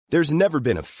There's never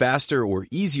been a faster or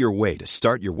easier way to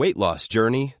start your weight loss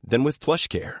journey than with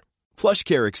PlushCare.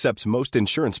 PlushCare accepts most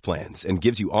insurance plans and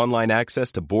gives you online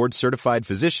access to board-certified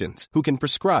physicians who can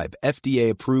prescribe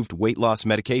FDA-approved weight loss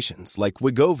medications like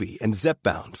Wegovy and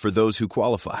Zepbound for those who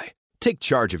qualify. Take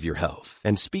charge of your health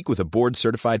and speak with a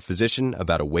board-certified physician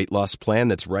about a weight loss plan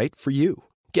that's right for you.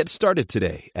 Get started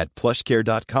today at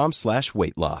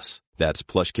plushcare.com/weight loss. That's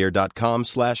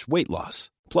plushcare.com/weight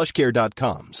loss.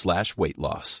 plushcare.com/weight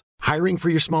loss. Hiring for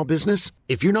your small business?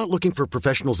 If you're not looking for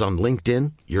professionals on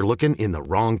LinkedIn, you're looking in the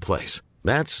wrong place.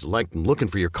 That's like looking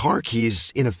for your car keys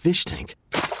in a fish tank.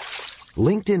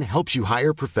 LinkedIn helps you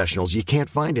hire professionals you can't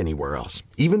find anywhere else,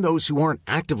 even those who aren't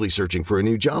actively searching for a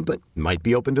new job but might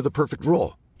be open to the perfect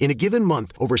role. In a given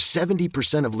month, over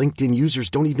 70% of LinkedIn users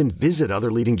don't even visit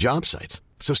other leading job sites.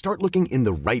 So start looking in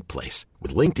the right place.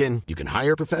 With LinkedIn, you can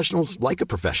hire professionals like a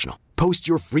professional. Post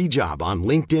your free job on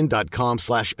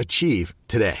linkedin.com/achieve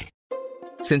today.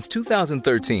 Since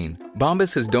 2013,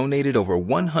 Bombas has donated over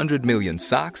 100 million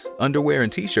socks, underwear,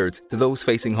 and T-shirts to those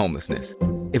facing homelessness.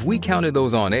 If we counted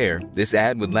those on air, this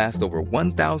ad would last over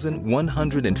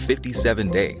 1,157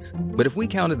 days. But if we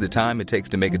counted the time it takes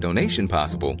to make a donation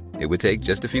possible, it would take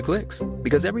just a few clicks.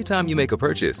 Because every time you make a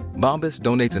purchase, Bombas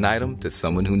donates an item to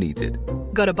someone who needs it.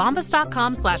 Go to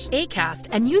bombas.com/ACAST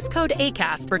and use code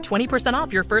ACAST for 20%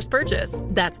 off your first purchase.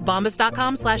 That's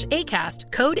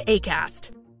bombas.com/ACAST, code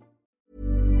ACAST.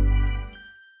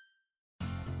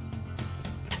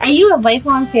 Are you a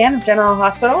lifelong fan of General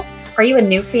Hospital? Are you a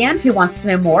new fan who wants to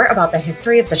know more about the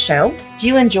history of the show? Do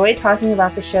you enjoy talking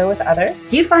about the show with others?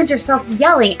 Do you find yourself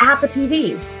yelling at the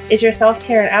TV? Is your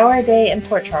self-care an hour a day in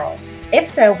Port Charles? If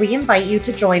so, we invite you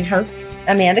to join hosts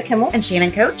Amanda Kimmel and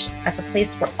Shannon Coach at the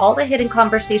place where all the hidden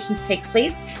conversations take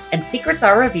place and secrets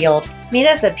are revealed. Meet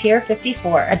us at Pier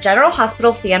 54, a General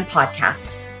Hospital fan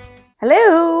podcast.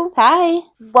 Hello. Hi.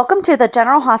 Welcome to the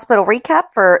General Hospital recap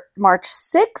for March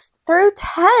 6th through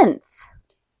 10th.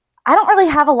 I don't really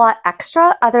have a lot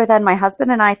extra other than my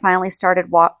husband and I finally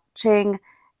started watching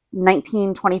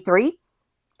 1923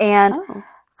 and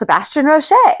Sebastian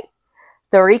Roche,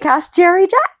 the recast Jerry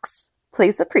Jacks,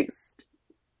 plays a priest.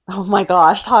 Oh my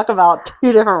gosh, talk about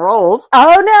two different roles.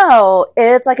 Oh no,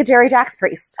 it's like a Jerry Jacks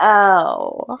priest.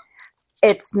 Oh.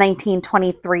 It's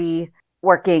 1923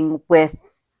 working with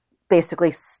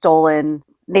basically stolen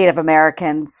Native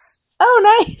Americans.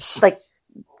 Oh, nice. Like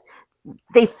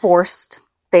they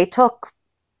took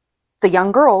the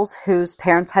young girls whose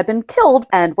parents had been killed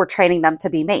and were training them to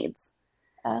be maids.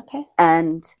 Okay.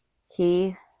 And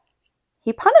he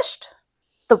punished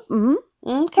the...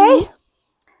 Okay.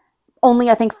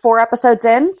 Only, I think, 4 episodes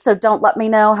in, so don't let me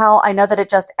know how... I know that it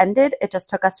just ended. It just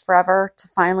took us forever to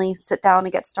finally sit down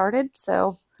and get started,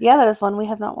 so... Yeah, that is one we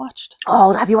have not watched.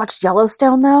 Oh, have you watched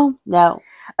Yellowstone, though? No.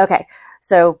 Okay,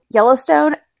 so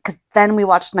Yellowstone, because then we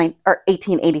watched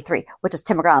 1883, which is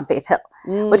Tim McGraw and Faith Hill,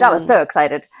 which I was so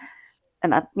excited.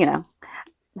 And that,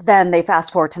 then they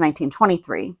fast forward to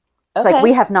 1923. It's like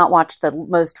we have not watched the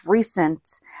most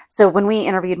recent. So when we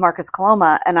interviewed Marcus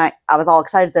Coloma, and I was all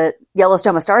excited that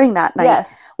Yellowstone was starting that night,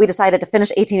 yes, we decided to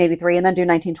finish 1883 and then do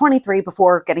 1923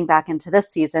 before getting back into this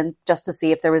season, just to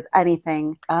see if there was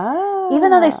anything. Even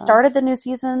though they started the new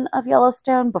season of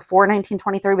Yellowstone before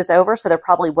 1923 was over, so there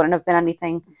probably wouldn't have been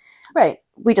anything. Right.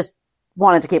 We just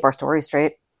wanted to keep our story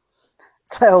straight.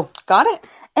 So got it.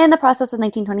 In the process of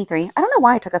 1923. I don't know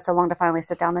why it took us so long to finally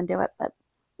sit down and do it, but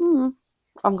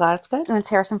I'm glad it's good. And it's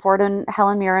Harrison Ford and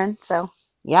Helen Mirren, so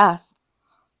yeah.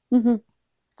 It's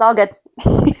all good.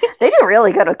 They do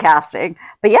really good with casting.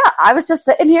 But yeah, I was just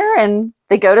sitting here and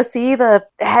they go to see the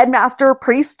headmaster,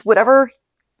 priest, whatever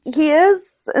he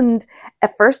is. And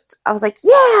at first I was like,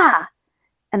 yeah.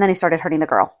 And then he started hurting the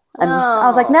girl. And I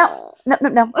was like, no.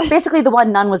 Basically the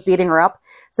one nun was beating her up.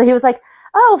 So he was like,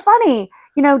 oh, funny.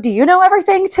 Do you know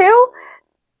everything too?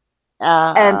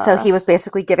 And so he was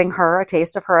basically giving her a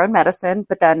taste of her own medicine.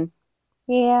 But then,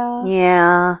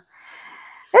 yeah.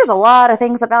 There's a lot of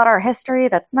things about our history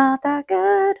that's not that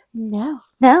good. No.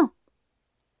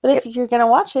 But if you're going to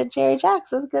watch it, Jerry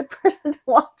Jacks is a good person to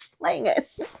watch playing it.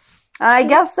 I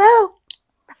guess so.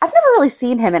 I've never really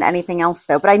seen him in anything else,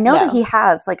 though. But I know that he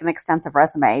has like an extensive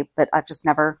resume, but I've just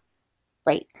never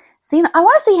seen. I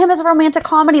want to see him as a romantic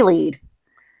comedy lead.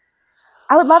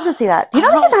 I would love to see that. Do you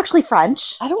know that he's actually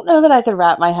French? I don't know that I could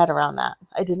wrap my head around that.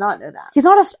 I did not know that. He's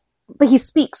not but he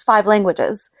speaks 5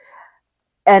 languages.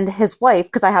 And his wife,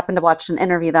 because I happened to watch an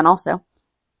interview then also,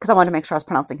 because I wanted to make sure I was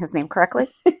pronouncing his name correctly.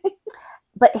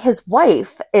 But his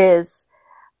wife is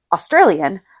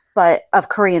Australian, but of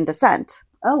Korean descent.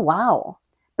 Oh, wow.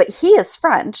 But he is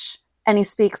French, and he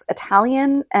speaks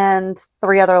Italian and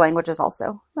 3 other languages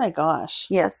also. My gosh.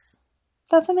 Yes.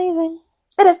 That's amazing.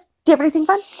 It is. Do you have anything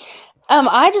fun?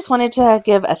 I just wanted to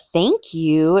give a thank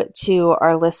you to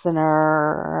our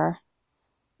listener,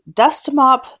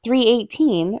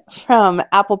 DustMop318 from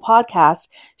Apple Podcast.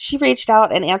 She reached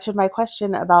out and answered my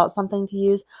question about something to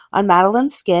use on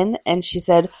Madeline's skin, and she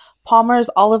said Palmer's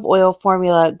olive oil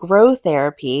formula Grow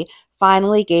Therapy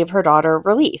finally gave her daughter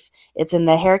relief. It's in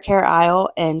the hair care aisle,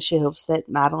 and she hopes that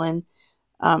Madeline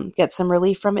gets some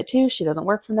relief from it too. She doesn't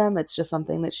work from them. It's just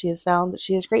something that she has found that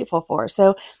she is grateful for.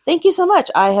 So thank you so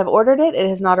much. I have ordered it. It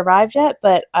has not arrived yet,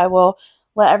 but I will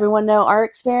let everyone know our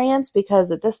experience because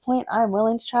at this point I'm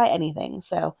willing to try anything.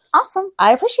 So Awesome.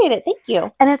 I appreciate it. Thank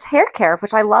you. And it's hair care,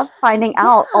 which I love finding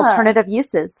out alternative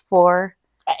uses for.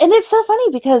 And it's so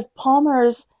funny because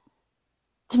Palmer's,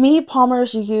 to me,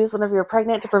 Palmer's you use whenever you're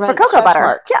pregnant to prevent For cocoa stretch butter.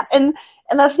 marks. Yes. And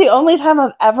that's the only time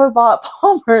I've ever bought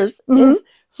Palmer's is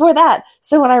for that.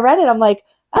 So when I read it, I'm like,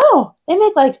 oh, they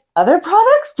make like other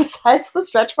products besides the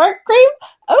stretch mark cream?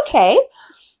 Okay.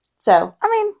 So I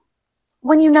mean,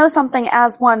 when you know something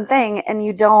as one thing and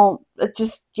you don't. it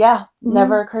just,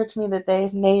 never occurred to me that they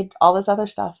made all this other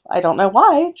stuff. I don't know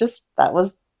why. Just that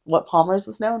was what Palmer's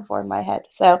was known for in my head.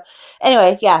 So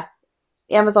anyway,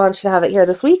 Amazon should have it here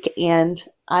this week, and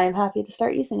I'm happy to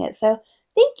start using it. So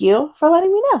thank you for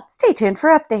letting me know. Stay tuned for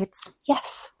updates.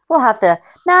 Yes. We'll have the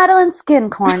Madeline Skin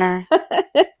Corner.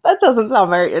 That doesn't sound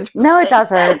very interesting. No, it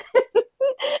doesn't.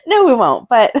 No, we won't,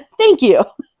 but thank you.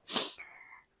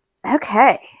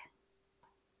 Okay.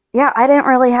 Yeah, I didn't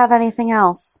really have anything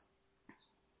else.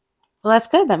 Well, that's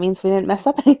good. That means we didn't mess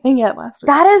up anything yet last week.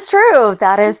 That is true.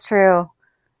 That is true.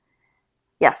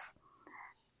 Yes.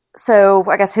 So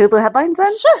I guess Hulu headlines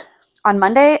then? Sure. On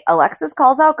Monday, Alexis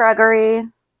calls out Gregory.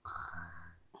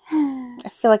 I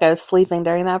feel like I was sleeping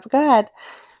during that, but go ahead.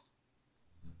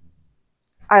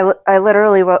 I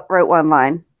literally wrote one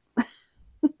line.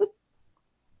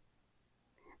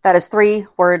 That is 3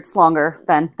 words longer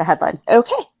than the headline.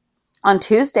 Okay. On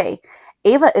Tuesday,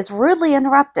 Ava is rudely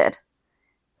interrupted,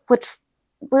 which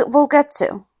we'll get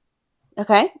to.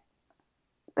 Okay.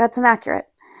 That's inaccurate.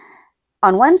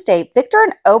 On Wednesday, Victor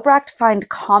and Obrecht find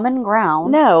common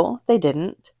ground. No, they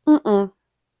didn't. Mm-mm.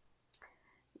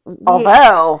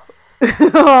 Although...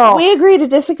 we agree to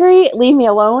disagree. Leave me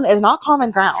alone is not common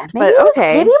ground. Maybe but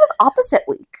okay. Maybe it was opposite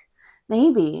week.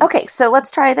 Maybe. Okay, so let's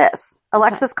try this.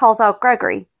 Alexis calls out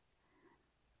Gregory.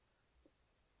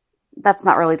 That's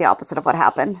not really the opposite of what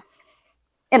happened.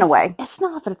 In a way. It's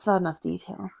not, but it's not enough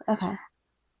detail. Okay.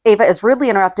 Ava is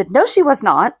rudely interrupted. No, she was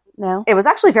not. No. It was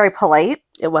actually very polite.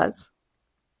 It was.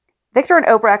 Victor and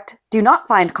Obrecht do not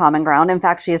find common ground. In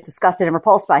fact, she is disgusted and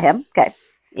repulsed by him. Okay.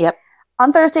 Yep.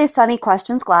 On Thursday, Sunny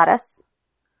questions Gladys.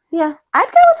 Yeah.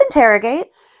 I'd go with interrogate.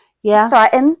 Yeah.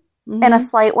 Threaten in a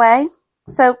slight way.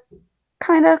 So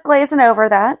kind of glazing over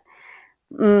that.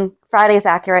 Friday's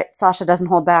accurate. Sasha doesn't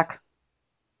hold back.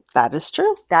 That is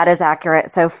true. That is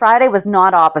accurate. So Friday was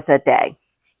not opposite day.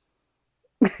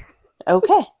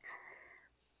 Okay.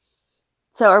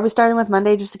 So are we starting with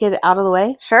Monday just to get it out of the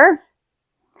way? Sure.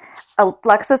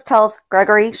 Alexis tells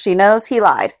Gregory she knows he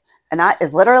lied. And that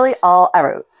is literally all I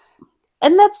wrote.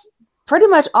 And that's pretty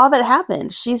much all that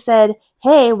happened. She said,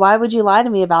 hey, why would you lie to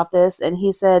me about this? And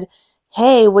he said,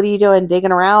 hey, what are you doing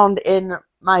digging around in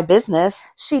my business?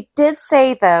 She did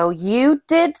say, though, you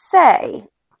did say,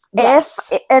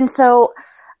 yes. And so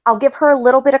I'll give her a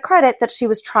little bit of credit that she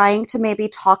was trying to maybe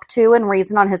talk to and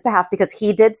reason on his behalf, because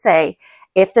he did say,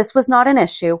 if this was not an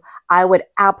issue, I would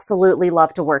absolutely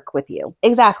love to work with you.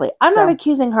 Exactly. I'm not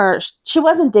accusing her. She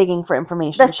wasn't digging for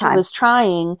information. This time. She was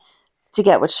trying to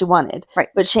get what she wanted. Right.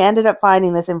 But she ended up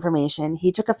finding this information.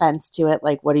 He took offense to it.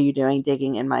 Like, what are you doing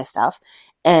digging in my stuff?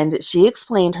 And she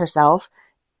explained herself.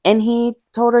 And he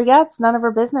told her, yeah, it's none of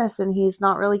her business. And he's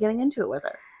not really getting into it with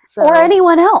her. So, or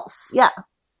anyone else. Yeah.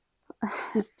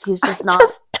 He's just not. I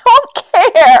just don't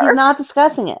care. He's not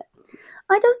discussing it.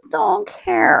 I just don't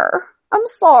care. I'm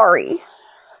sorry.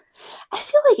 I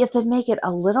feel like if they'd make it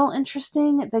a little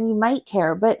interesting, then you might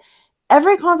care. But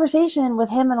every conversation with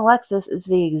him and Alexis is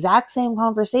the exact same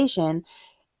conversation.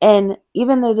 And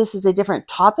even though this is a different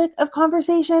topic of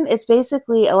conversation, it's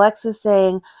basically Alexis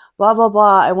saying, blah, blah,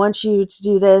 blah, I want you to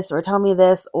do this or tell me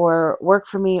this or work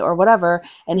for me or whatever.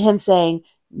 And him saying,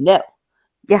 no.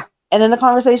 Yeah. And then the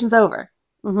conversation's over.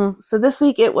 Mm-hmm. So this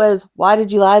week it was, why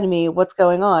did you lie to me? What's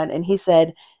going on? And he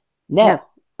said, no.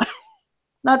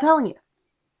 Not telling you.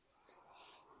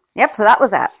 Yep, so that was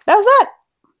that. That was that.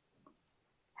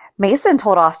 Mason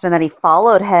told Austin that he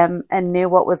followed him and knew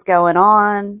what was going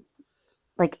on,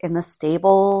 like in the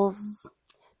stables.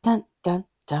 Dun, dun,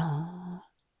 dun.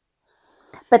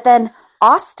 But then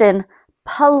Austin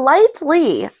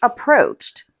politely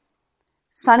approached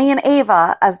Sunny and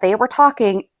Ava as they were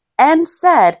talking and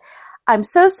said, "I'm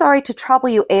so sorry to trouble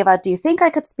you, Ava. Do you think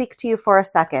I could speak to you for a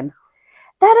second?"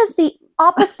 That is the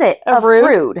opposite of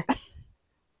rude.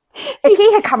 If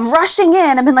he had come rushing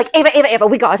in and been like, Ava,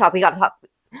 we gotta talk.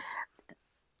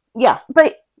 Yeah.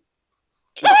 But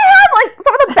he had like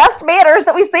some of the best manners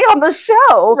that we see on the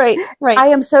show. Right. I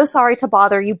am so sorry to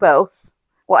bother you both.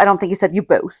 Well, I don't think he said you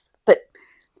both, but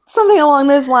something along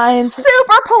those lines.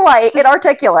 Super polite and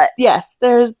articulate. Yes,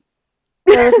 there's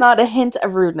not a hint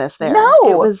of rudeness there. No.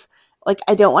 It was like,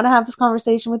 I don't want to have this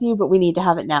conversation with you, but we need to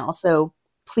have it now. So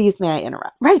please, may I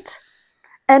interrupt? Right.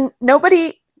 And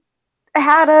nobody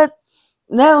had a...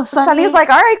 No, Sunny's like,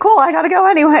 all right, cool, I gotta go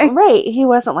anyway. Right. He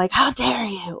wasn't like, how dare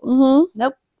you? Mm-hmm.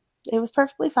 Nope. It was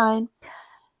perfectly fine.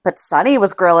 But Sunny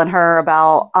was grilling her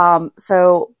about,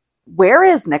 so where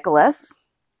is Nicholas?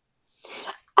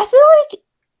 I feel like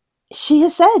she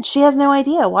has said she has no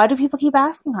idea. Why do people keep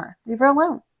asking her? Leave her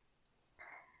alone.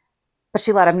 But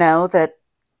she let him know that,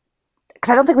 because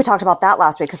I don't think we talked about that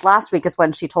last week, because last week is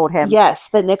when she told him. Yes,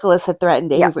 that Nicholas had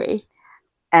threatened Avery.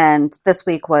 And this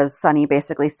week was Sunny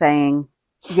basically saying,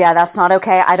 yeah, that's not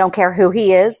okay. I don't care who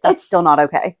he is. That's still not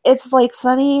okay. It's like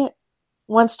Sunny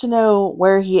wants to know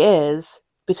where he is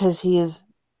because he is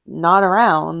not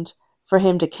around for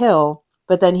him to kill,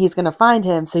 but then he's going to find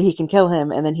him so he can kill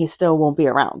him, and then he still won't be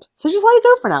around. So just let it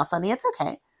go for now, Sunny. It's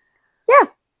okay. Yeah.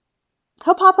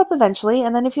 He'll pop up eventually,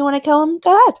 and then if you want to kill him,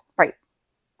 go ahead. Right.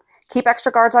 Keep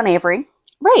extra guards on Avery.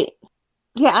 Right.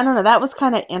 Yeah, I don't know. That was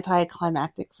kind of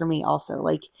anticlimactic for me also.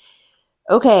 Like,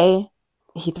 okay,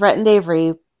 he threatened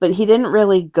Avery, but he didn't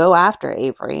really go after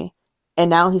Avery, and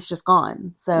now he's just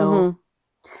gone. So,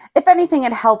 if anything,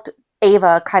 it helped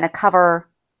Ava kind of cover.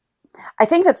 I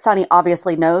think that Sunny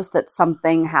obviously knows that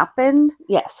something happened.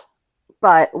 Yes.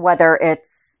 But whether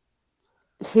it's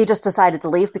he just decided to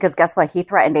leave because guess what? He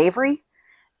threatened Avery,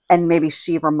 and maybe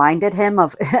she reminded him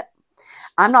of,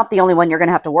 I'm not the only one you're going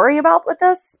to have to worry about with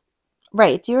this.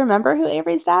 Right. Do you remember who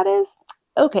Avery's dad is?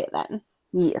 Okay, then.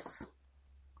 Yes.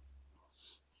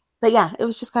 But yeah, it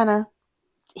was just kind of,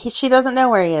 she doesn't know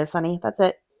where he is, Sunny. That's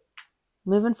it.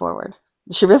 Moving forward.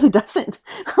 She really doesn't,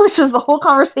 which is the whole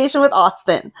conversation with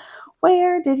Austin.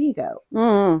 Where did he go?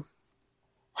 I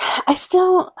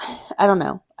don't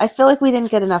know. I feel like we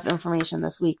didn't get enough information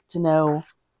this week to know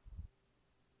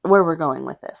where we're going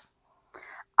with this.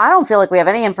 I don't feel like we have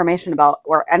any information about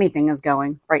where anything is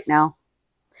going right now.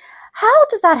 How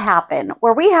does that happen?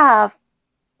 Where we have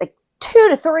like 2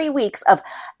 to 3 weeks of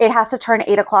it has to turn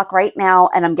 8 o'clock right now,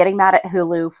 and I'm getting mad at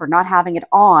Hulu for not having it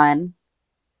on,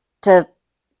 to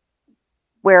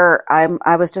where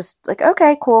I was just like,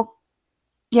 okay, cool.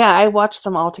 Yeah, I watched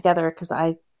them all together because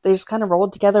they just kind of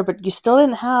rolled together, but you still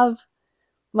didn't have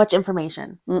much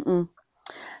information.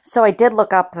 So I did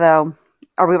look up, though.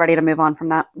 Are we ready to move on from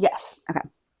that? Yes. Okay.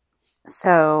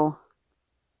 So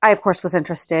I, of course, was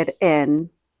interested in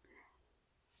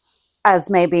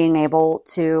Esme being able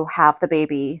to have the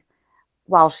baby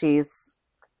while she's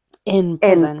in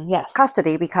prison, yes,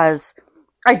 custody, because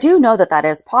I do know that that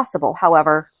is possible.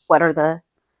 However, what are the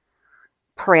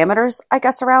parameters, I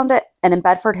guess, around it? And in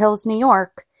Bedford Hills, New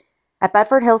York, at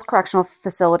Bedford Hills Correctional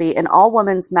Facility, an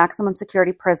all-women's maximum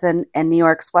security prison in New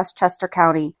York's Westchester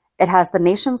County, it has the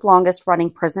nation's longest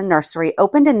running prison nursery,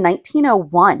 opened in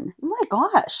 1901. Oh my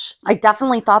gosh. I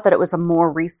definitely thought that it was a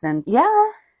more recent.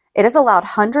 Yeah. It has allowed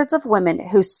hundreds of women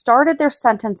who started their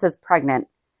sentences pregnant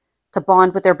to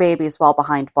bond with their babies while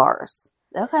behind bars.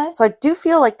 Okay. So I do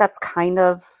feel like that's kind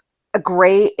of a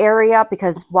gray area,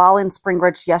 because while in Spring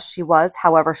Ridge, yes, she was.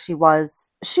 However, she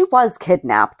was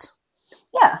kidnapped.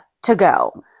 Yeah. To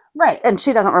go. Right. And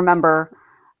she doesn't remember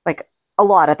like a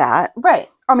lot of that. Right.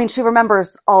 I mean, she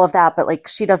remembers all of that, but like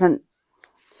she doesn't.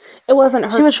 It wasn't her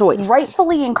choice. She was choice.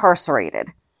 rightfully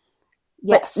incarcerated.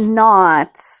 Yes. But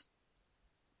not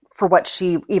for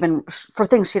for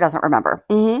things she doesn't remember.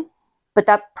 Mm-hmm. But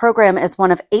that program is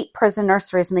one of 8 prison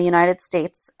nurseries in the United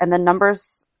States, and the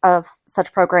numbers of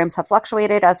such programs have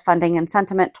fluctuated as funding and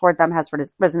sentiment toward them has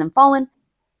risen and fallen.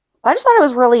 I just thought it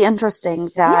was really interesting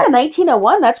that... Yeah,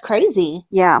 1901, that's crazy.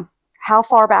 Yeah, how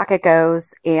far back it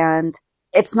goes, and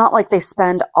it's not like they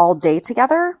spend all day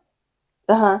together.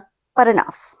 Uh-huh. But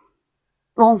enough.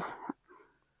 Well,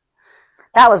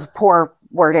 that was poor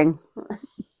wording.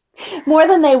 More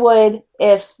than they would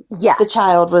if yes. the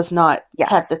child was not yes.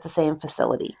 kept at the same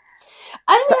facility.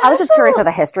 I was just curious of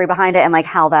the history behind it and like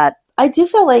how that... I do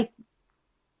feel like,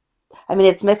 I mean,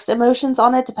 it's mixed emotions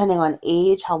on it depending on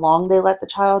age, how long they let the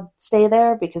child stay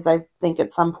there, because I think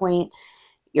at some point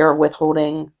you're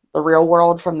withholding the real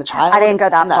world from the child. I didn't go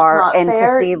that far and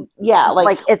to see,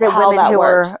 like is it women who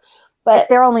works. are, but if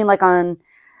they're only like on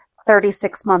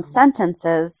 36-month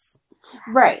sentences,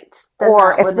 right,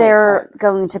 or if they're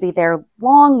going to be there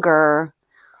longer,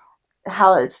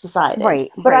 how it's decided, right?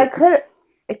 But I could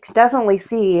definitely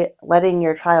see letting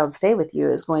your child stay with you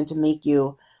is going to make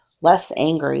you less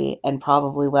angry and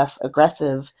probably less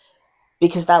aggressive,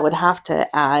 because that would have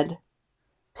to add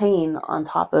pain on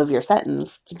top of your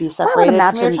sentence to be separated. I would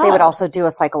imagine they would also do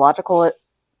a psychological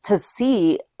to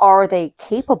see, are they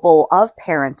capable of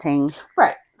parenting?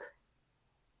 Right.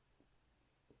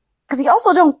 Because you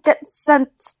also don't get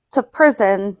sent to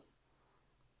prison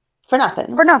for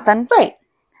nothing. Right.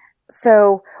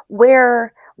 So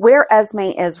where Esme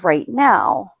is right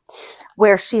now,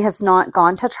 where she has not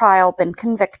gone to trial, been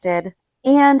convicted,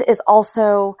 and is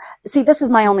also, see, this is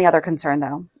my only other concern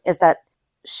though, is that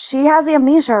she has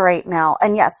amnesia right now.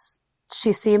 And yes,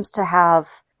 she seems to have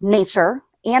nature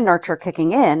and nurture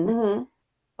kicking in. Mm-hmm.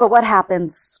 But what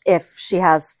happens if she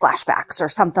has flashbacks or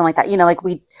something like that? You know, like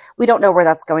we don't know where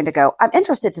that's going to go. I'm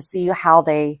interested to see how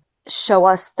they show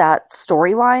us that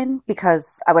storyline,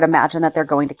 because I would imagine that they're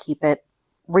going to keep it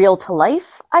real to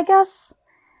life, I guess.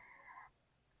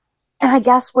 And I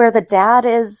guess where the dad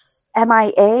is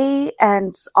MIA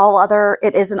and all other,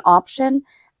 it is an option.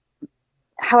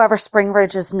 However,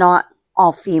 Springridge is not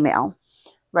all female.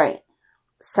 Right.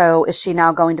 So is she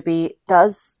now going to be,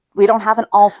 we don't have an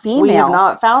all female. We have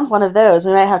not found one of those.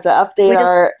 We might have to update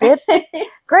our.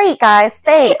 Great, guys.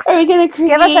 Thanks. Are we going to create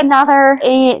give us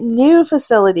a new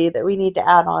facility that we need to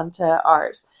add on to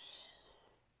ours?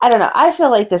 I don't know. I feel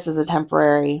like this is a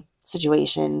temporary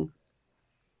situation.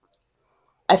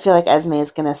 I feel like Esme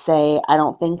is going to say, I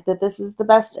don't think that this is the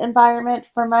best environment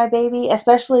for my baby,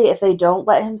 especially if they don't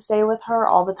let him stay with her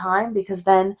all the time, because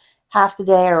then half the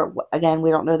day, or again, we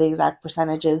don't know the exact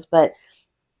percentages, but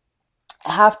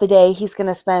half the day he's going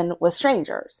to spend with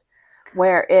strangers.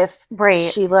 Where if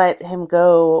she let him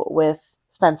go with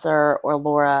Spencer or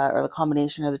Laura or the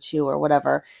combination of the two or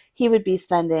whatever, he would be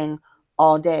spending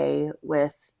all day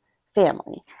with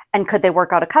family. And could they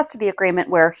work out a custody agreement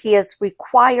where he is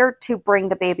required to bring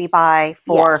the baby by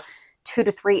for 2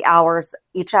 to 3 hours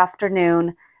each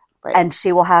afternoon, and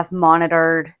she will have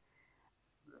monitored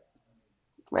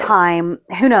time?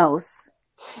 Who knows?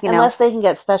 Unless they can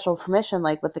get special permission,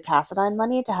 like with the Cassadine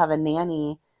money, to have a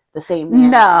nanny, the same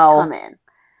nanny come in.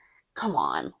 Come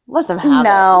on, let them have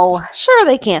it. Sure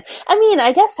they can. I mean,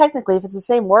 I guess technically if it's the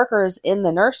same workers in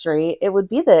the nursery, it would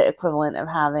be the equivalent of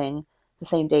having the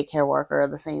same daycare worker,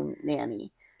 the same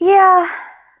nanny. Yeah.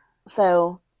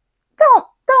 So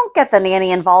don't get the nanny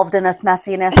involved in this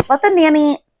messiness. Let the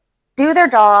nanny do their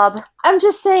job. I'm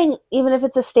just saying, even if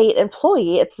it's a state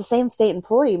employee, it's the same state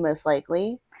employee most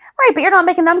likely. Right, but you're not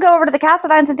making them go over to the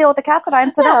Cassadines and deal with the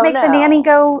Cassadines, so don't make the nanny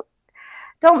go.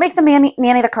 Don't make the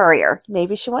nanny the courier.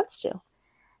 Maybe she wants to.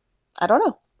 I don't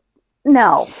know.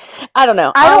 No. I don't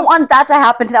know. I don't want that to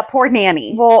happen to that poor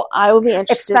nanny. Well, I will be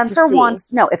interested if Spencer to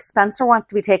see. If Spencer wants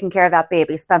to be taking care of that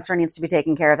baby, Spencer needs to be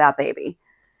taking care of that baby.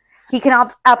 He can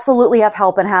absolutely have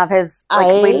help and have his...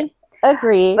 I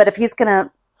agree. But if he's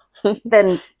going to...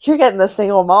 then... You're getting the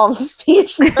single mom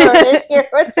speech thrown in here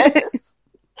with this.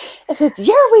 If it's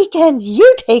your weekend,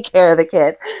 you take care of the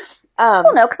kid.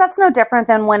 Well, no, because that's no different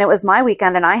than when it was my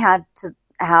weekend and I had to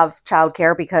have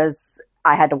childcare because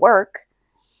I had to work.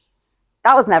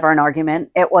 That was never an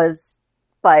argument. It was,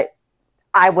 but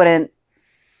I wouldn't,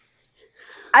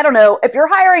 I don't know. If you're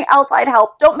hiring outside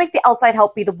help, don't make the outside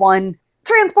help be the one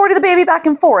transporting the baby back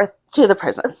and forth to the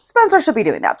prison. Spencer should be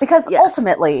doing that because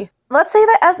ultimately, let's say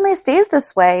that Esme stays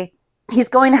this way, he's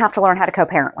going to have to learn how to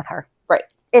co-parent with her. Right.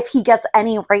 If he gets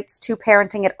any rights to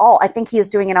parenting at all. I think he is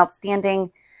doing an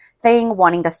outstanding thing,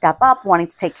 wanting to step up, wanting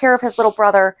to take care of his little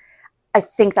brother. I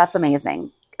think that's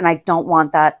amazing. And I don't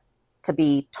want that to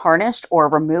be tarnished or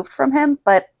removed from him,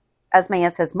 but Esme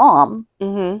is his mom.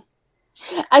 Mm-hmm.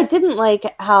 I didn't like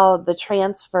how the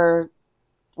transfer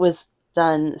was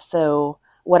done. So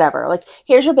whatever, like,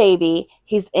 here's your baby.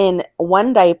 He's in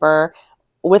one diaper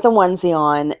with a onesie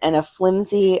on and a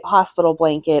flimsy hospital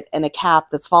blanket and a cap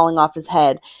that's falling off his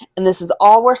head. And this is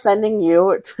all we're sending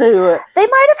you to. They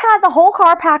might have had the whole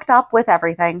car packed up with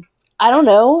everything. I don't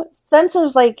know.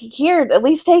 Spencer's like, here, at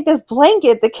least take this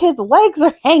blanket. The kid's legs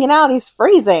are hanging out. He's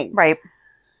freezing. Right.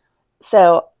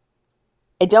 So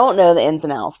I don't know the ins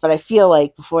and outs, but I feel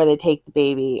like before they take the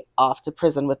baby off to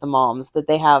prison with the moms, that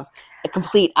they have a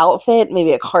complete outfit,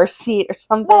 maybe a car seat or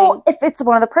something. Well, if it's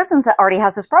one of the prisons that already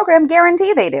has this program,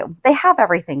 guarantee they do. They have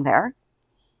everything there.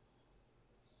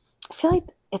 I feel like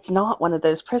it's not one of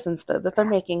those prisons, though, that they're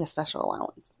making a special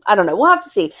allowance. I don't know. We'll have to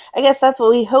see. I guess that's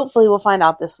what we hopefully will find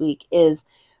out this week is,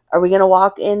 are we going to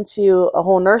walk into a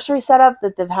whole nursery setup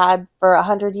that they've had for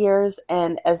 100 years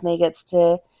and Esme gets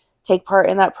to take part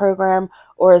in that program?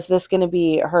 Or is this going to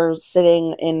be her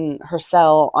sitting in her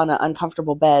cell on an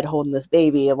uncomfortable bed holding this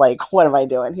baby? Like, what am I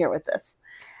doing here with this?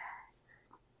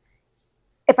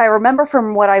 If I remember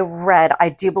from what I read, I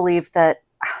do believe that,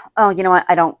 oh, you know what?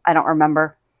 I don't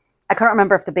remember. I couldn't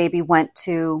remember if the baby went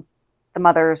to the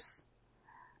mother's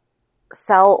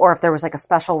cell or if there was like a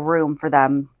special room for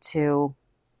them to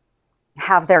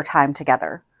have their time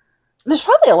together. There's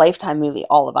probably a Lifetime movie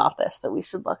all about this that we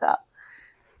should look up.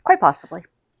 Quite possibly.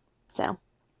 So,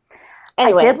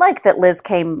 anyway. I did like that Liz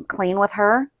came clean with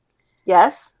her.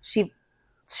 Yes. She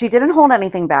didn't hold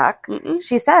anything back. Mm-mm.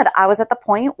 She said, I was at the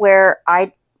point where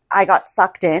I got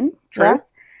sucked in,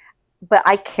 truth, but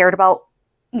I cared about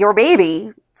your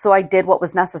baby, so I did what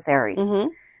was necessary. Mm-hmm.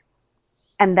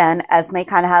 And then Esme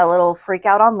kind of had a little freak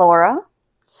out on Laura.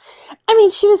 I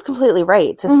mean, she was completely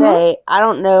right to say, I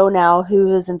don't know now who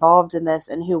is involved in this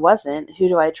and who wasn't. Who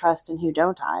do I trust and who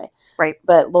don't I? Right.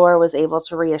 But Laura was able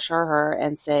to reassure her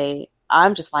and say,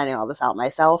 I'm just finding all this out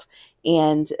myself.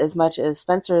 And as much as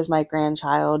Spencer is my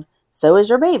grandchild, so is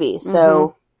your baby.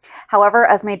 So, however,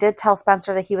 Esme did tell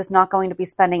Spencer that he was not going to be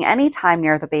spending any time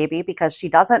near the baby because she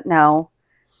doesn't know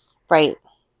right,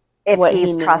 if what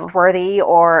he's he knew. trustworthy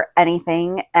or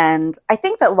anything. And I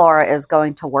think that Laura is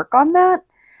going to work on that.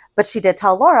 But she did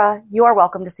tell Laura, you are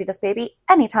welcome to see this baby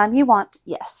anytime you want.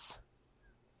 Yes.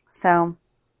 So,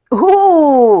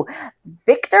 ooh,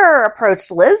 Victor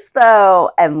approached Liz,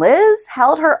 though. And Liz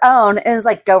held her own and was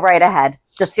like, go right ahead.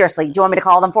 Just seriously, do you want me to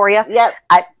call them for you? Yep.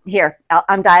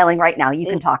 I'm dialing right now. You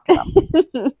can talk to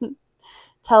them.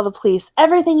 Tell the police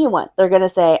everything you want. They're going to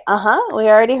say, we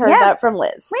already heard that from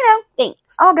Liz. We know. Thanks.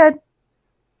 All good.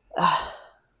 Do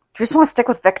you just want to stick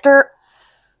with Victor?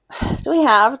 Do we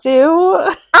have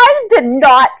to? I did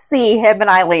not see him and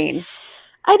Eileen.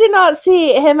 I did not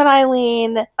see him and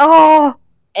Eileen. Oh.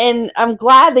 And I'm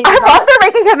glad that I love they're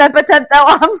making him impotent, though.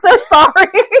 I'm so sorry.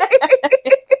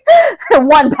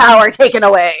 One power taken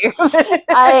away.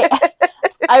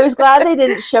 I was glad they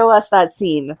didn't show us that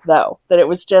scene, though. That it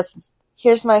was just,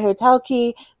 here's my hotel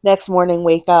key. Next morning,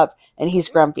 wake up, and he's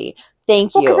grumpy.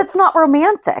 Thank you. Because it's not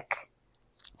romantic.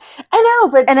 I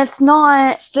know, but... And it's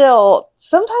not... Still,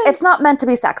 sometimes... It's not meant to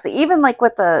be sexy. Even like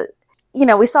with the...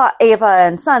 we saw Ava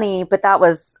and Sunny, but that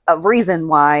was a reason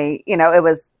why, it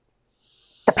was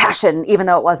the passion, even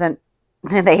though it wasn't...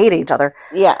 They hate each other.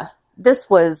 Yeah.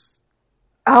 This was...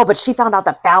 Oh, but she found out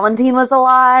that Valentine was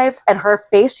alive, and her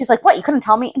face, she's like, what, you couldn't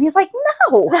tell me? And he's like,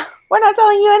 no. We're not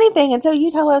telling you anything until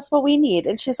you tell us what we need.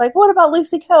 And she's like, what about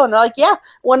Lucy Coe? And they're like, yeah,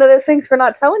 one of those things we're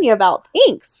not telling you about.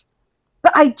 Thanks.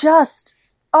 But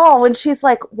Oh, and she's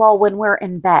like, well, when we're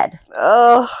in bed.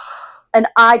 Oh. And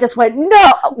I just went,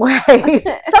 no way.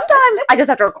 Sometimes I just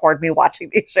have to record me watching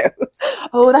these shows.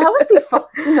 Oh, that would be fun.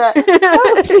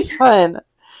 That would be fun.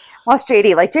 Watch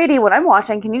JD. Like, JD, when I'm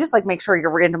watching, can you just, make sure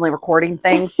you're randomly recording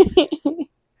things?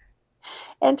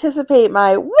 Anticipate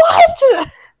my, what?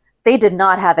 They did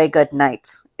not have a good night,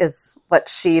 is what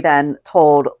she then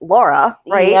told Laura,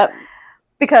 right? Yep.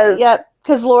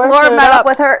 Because Laura met up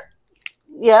with her.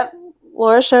 Yep.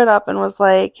 Laura showed up and was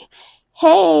like,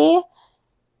 hey,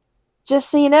 just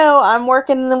so you know, I'm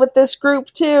working with this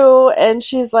group too. And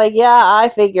she's like, yeah, I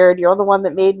figured you're the one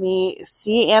that made me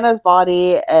see Anna's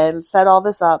body and set all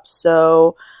this up.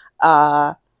 So,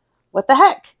 what the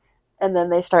heck? And then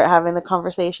they start having the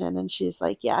conversation and she's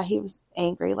like, yeah, he was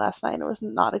angry last night. It was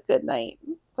not a good night.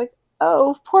 Like,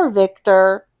 oh, poor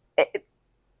Victor.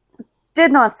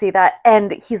 Did not see that.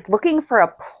 And he's looking for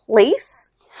a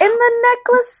place in the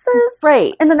necklaces.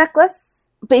 Right. In the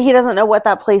necklace. But he doesn't know what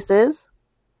that place is.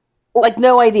 Like,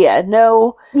 no idea.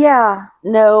 No. Yeah.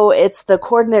 No, it's the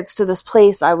coordinates to this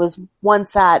place I was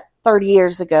once at 30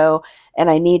 years ago, and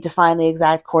I need to find the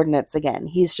exact coordinates again.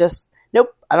 He's just,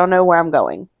 nope, I don't know where I'm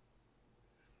going.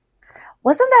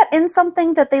 Wasn't that in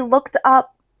something that they looked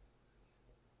up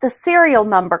the serial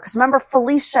number? Because remember,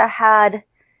 Felicia had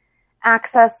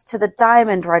access to the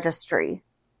diamond registry.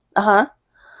 Uh-huh.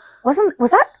 Was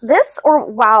that this? Or,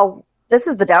 wow, this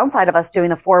is the downside of us doing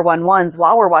the 411s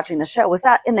while we're watching the show. Was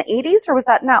that in the 80s or was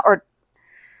that now? Or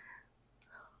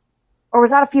was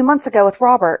that a few months ago with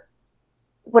Robert?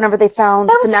 Whenever they found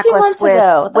the necklace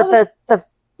with the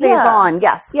face on.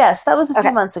 Yes. Yes, that was a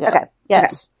few months ago. Okay.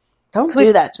 Yes. Okay. Don't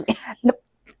do that to me.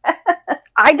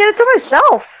 I did it to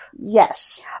myself.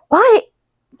 Yes. But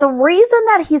the reason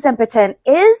that he's impotent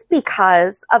is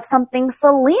because of something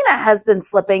Selena has been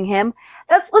slipping him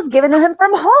that was given to him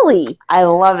from Holly. I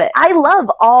love it. I love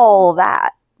all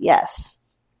that. Yes.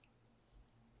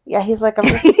 Yeah, he's like, I'm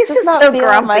just, He's just not so feeling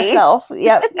grumpy. myself.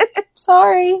 Yep.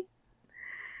 Sorry.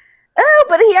 Oh,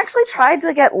 but he actually tried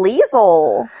to get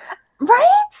Liesel.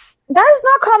 Right? That is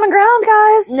not common ground,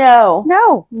 guys.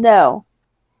 No.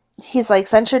 He's like,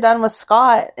 since you're done with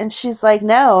Scott. And she's like,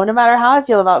 no matter how I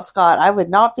feel about Scott, I would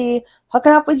not be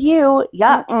hooking up with you.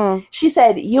 Yuck. Mm-mm. She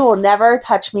said, you will never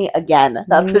touch me again.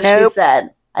 That's what she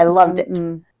said. I loved it.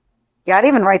 Mm-mm. Yeah, I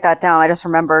didn't even write that down. I just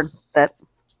remembered that.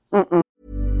 Mm-mm.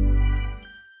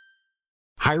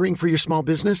 Hiring for your small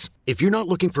business? If you're not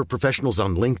looking for professionals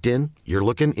on LinkedIn, you're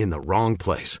looking in the wrong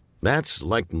place. That's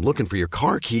like looking for your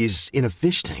car keys in a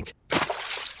fish tank.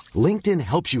 LinkedIn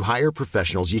helps you hire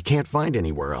professionals you can't find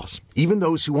anywhere else, even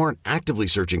those who aren't actively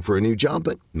searching for a new job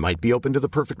but might be open to the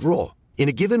perfect role. In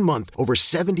a given month, over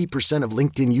 70% of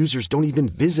LinkedIn users don't even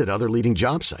visit other leading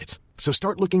job sites. So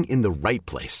start looking in the right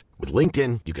place. With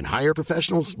LinkedIn, you can hire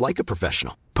professionals like a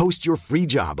professional. Post your free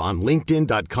job on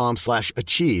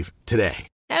linkedin.com/achieve today.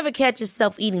 Ever catch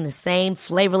yourself eating the same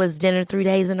flavorless dinner 3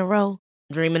 days in a row?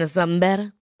 Dreaming of something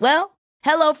better? Well,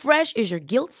 HelloFresh is your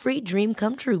guilt-free dream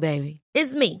come true, baby.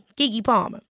 It's me, Keke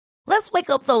Palmer. Let's wake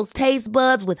up those taste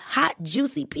buds with hot,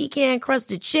 juicy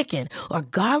pecan-crusted chicken or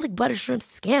garlic butter shrimp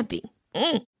scampi.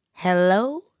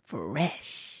 Hello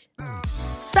Fresh.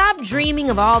 Stop dreaming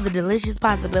of all the delicious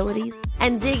possibilities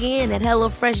and dig in at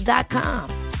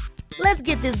HelloFresh.com. Let's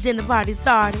get this dinner party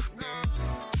started.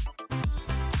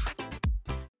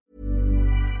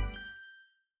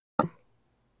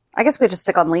 I guess we just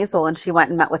stick on Liesel, and she went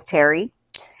and met with Terry.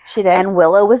 She did. And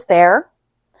Willow was there.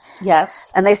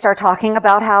 Yes. And they start talking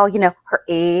about how, her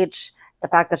age, the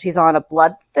fact that she's on a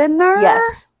blood thinner.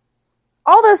 Yes.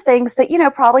 All those things that,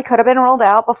 probably could have been rolled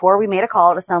out before we made a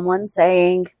call to someone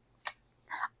saying,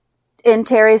 in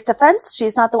Terry's defense,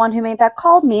 she's not the one who made that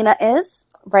call. Nina is.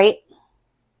 Right.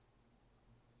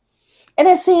 And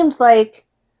it seemed like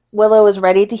Willow was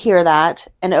ready to hear that,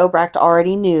 and Obrecht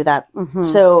already knew that. Mm-hmm.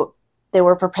 So they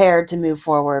were prepared to move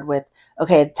forward with,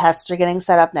 okay, tests are getting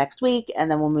set up next week, and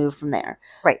then we'll move from there.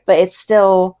 Right. But it's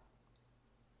still,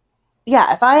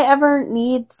 yeah, if I ever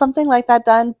need something like that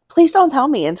done, please don't tell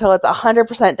me until it's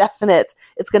 100% definite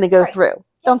it's going to go through.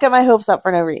 Don't get my hopes up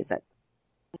for no reason.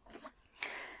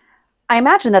 I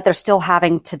imagine that they're still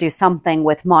having to do something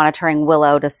with monitoring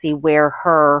Willow to see where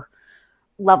her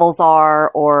levels are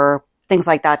or things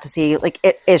like that to see,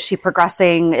 is she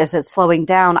progressing? Is it slowing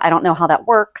down? I don't know how that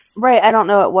works. Right. I don't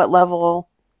know at what level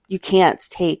you can't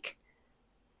take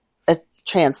a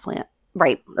transplant.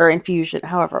 Right. Or infusion,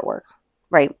 however it works.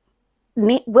 Right.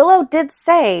 Willow did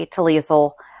say to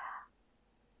Liesel,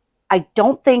 I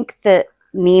don't think that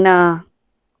Nina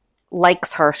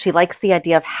likes her. She likes the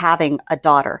idea of having a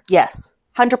daughter. Yes.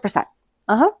 100%.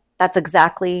 Uh-huh. That's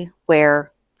exactly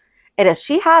where it is.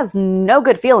 She has no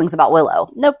good feelings about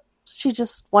Willow. Nope. She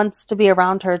just wants to be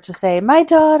around her to say, my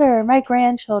daughter, my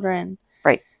grandchildren.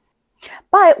 Right.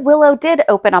 But Willow did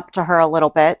open up to her a little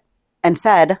bit and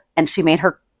said, and she made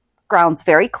her grounds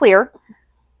very clear,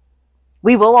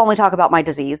 we will only talk about my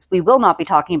disease. We will not be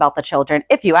talking about the children.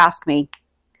 If you ask me,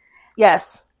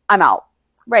 yes, I'm out.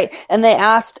 Right. And they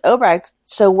asked Obrecht,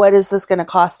 so what is this going to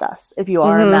cost us if you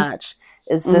are a match?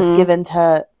 Is this given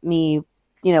to me,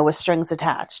 with strings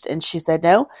attached? And she said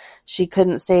no, she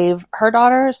couldn't save her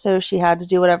daughter, so she had to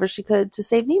do whatever she could to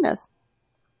save Nina's.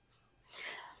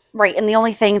 Right. And the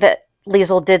only thing that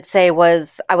Liesel did say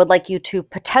was, I would like you to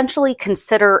potentially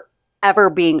consider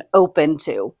ever being open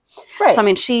to. Right.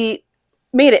 So, she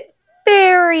made it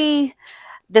very,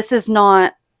 this is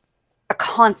not a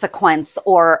consequence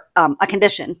or a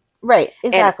condition. Right.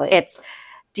 Exactly. It's,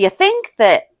 do you think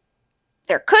that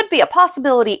there could be a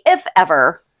possibility, if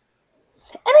ever?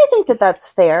 And I think that that's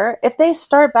fair. If they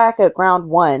start back at ground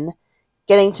one,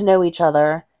 getting to know each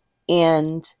other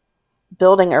and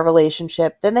building a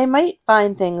relationship, then they might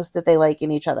find things that they like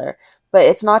in each other. But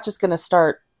it's not just going to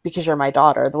start because you're my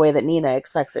daughter, the way that Nina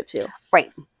expects it to.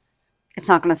 Right. It's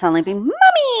not going to suddenly be,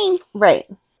 Mommy! Right.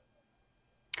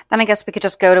 Then I guess we could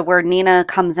just go to where Nina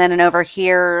comes in and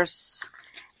overhears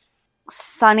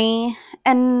Sunny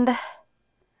and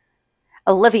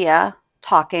Olivia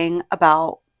talking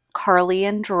about Carly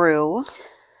and Drew.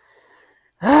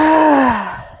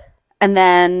 And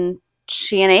then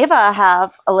she and Ava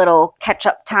have a little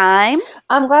catch-up time.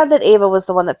 I'm glad that Ava was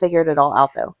the one that figured it all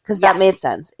out, though, because that made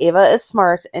sense. Ava is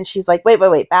smart, and she's like,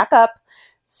 wait, back up.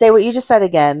 Say what you just said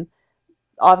again.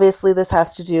 Obviously, this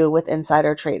has to do with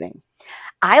insider trading.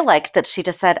 I liked that she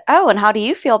just said, oh, and how do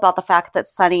you feel about the fact that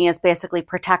Sonny is basically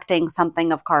protecting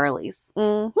something of Carly's?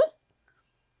 Mm-hmm.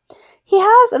 He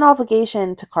has an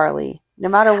obligation to Carly, no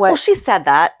matter what. Well, she said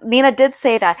that. Nina did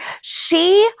say that.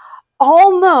 She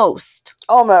almost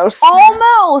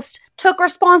took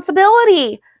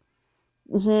responsibility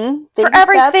for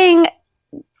everything.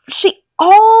 She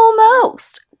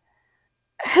almost.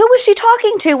 Who was she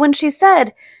talking to when she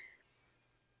said,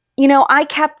 I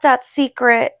kept that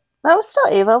secret? That was still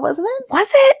Ava, wasn't it? Was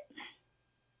it?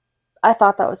 I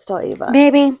thought that was still Ava.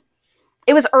 Maybe.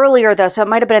 It was earlier, though, so it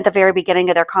might have been at the very beginning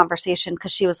of their conversation,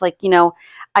 because she was like,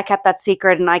 I kept that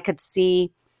secret and I could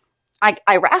see,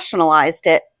 I rationalized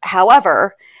it.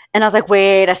 However, and I was like,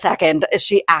 wait a second, is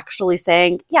she actually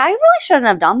saying, yeah, I really shouldn't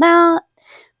have done that?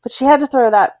 But she had to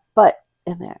throw that but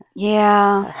in there.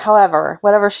 Yeah. However,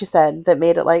 whatever she said that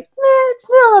made it like, it's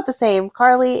not the same.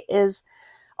 Carly is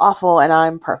awful and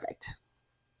I'm perfect.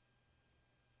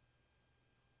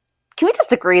 Can we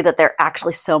just agree that they're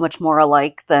actually so much more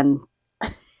alike than...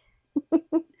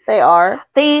 They are.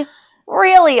 They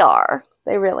really are.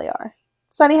 They really are.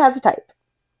 Sonny has a type.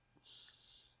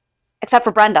 Except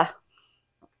for Brenda.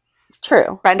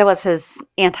 True. Brenda was his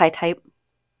anti-type.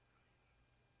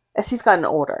 As he's gotten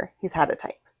older, he's had a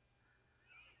type.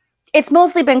 It's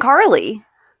mostly been Carly.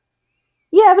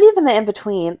 Yeah, but even the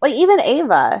in-between. Like, even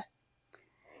Ava.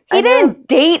 He didn't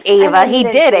date Ava. He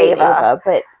did Ava.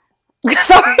 But...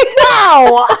 Sorry.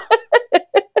 No!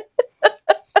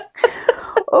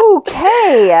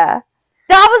 Okay.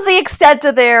 That was the extent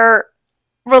of their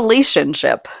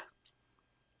relationship.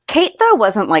 Kate, though,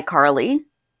 wasn't like Carly.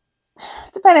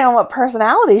 Depending on what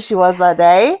personality she was that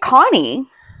day. Connie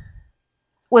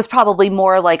was probably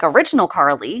more like original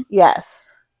Carly.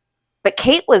 Yes. But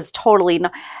Kate was totally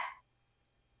not.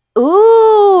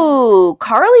 Ooh,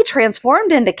 Carly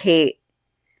transformed into Kate.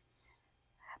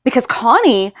 Because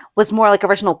Connie was more like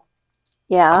original.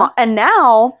 Yeah.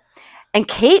 And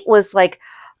Kate was like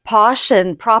posh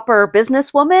and proper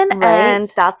businesswoman. Right.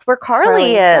 And that's where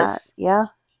Carly is. Yeah.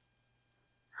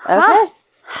 Okay. Ha.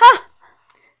 Ha.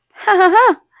 Ha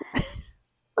ha.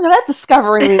 Look at that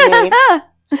discovery we made.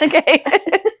 Okay.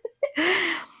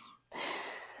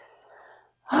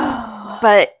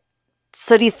 But,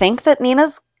 so do you think that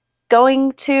Nina's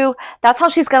going to... That's how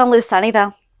she's going to lose Sonny,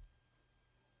 though.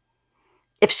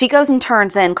 If she goes and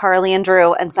turns in Carly and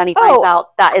Drew and Sonny finds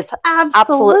out, that is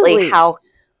absolutely how...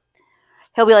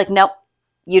 He'll be like, nope,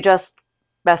 you just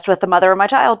messed with the mother of my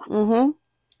child. Mm-hmm.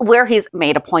 Where he's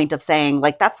made a point of saying,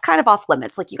 like, that's kind of off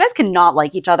limits. Like, you guys cannot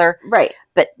like each other. Right.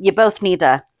 But you both need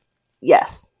to...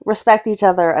 Yes. Respect each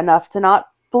other enough to not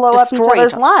blow up each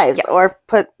other's lives or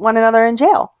put one another in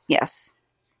jail. Yes.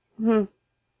 Mm-hmm.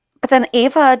 But then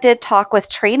Ava did talk with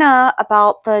Trina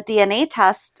about the DNA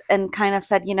test and kind of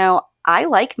said, I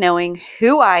like knowing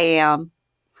who I am,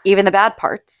 even the bad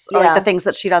parts, or like the things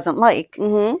that she doesn't like.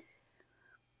 Mm-hmm.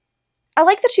 I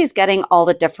like that she's getting all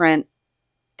the different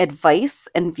advice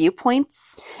and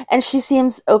viewpoints. And she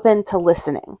seems open to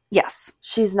listening. Yes.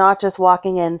 She's not just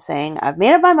walking in saying, I've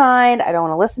made up my mind. I don't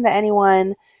want to listen to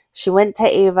anyone. She went to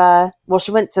Ava. Well,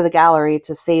 she went to the gallery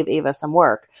to save Ava some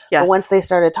work. Yes. But once they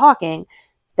started talking,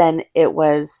 then it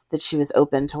was that she was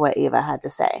open to what Ava had to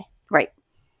say. Right.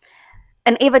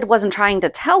 And Ava wasn't trying to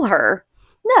tell her,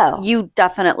 no, you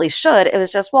definitely should. It was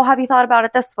just, well, have you thought about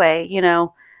it this way?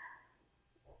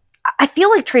 I feel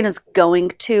like Trina's going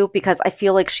to, because I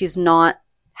feel like she's not.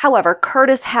 However,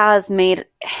 Curtis has made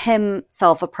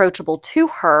himself approachable to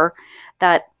her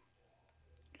that,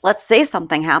 let's say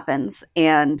something happens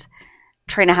and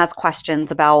Trina has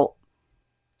questions about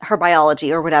her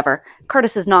biology or whatever.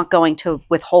 Curtis is not going to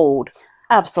withhold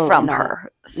from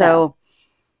her. So,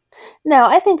 no,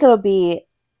 I think it'll be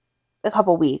a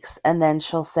couple weeks and then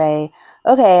she'll say,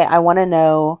 okay, I want to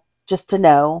know just to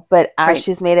know. But as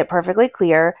she's made it perfectly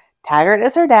clear, Taggart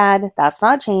is her dad. That's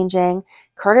not changing.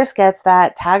 Curtis gets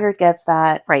that. Taggart gets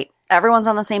that. Right. Everyone's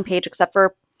on the same page except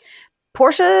for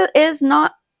Portia is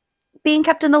not being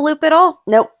kept in the loop at all.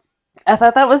 Nope. I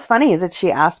thought that was funny that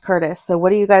she asked Curtis, so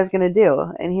what are you guys going to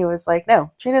do? And he was like,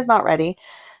 no, Trina's not ready.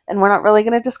 And we're not really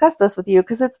going to discuss this with you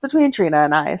because it's between Trina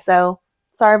and I. So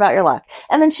sorry about your luck.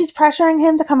 And then she's pressuring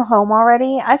him to come home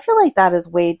already. I feel like that is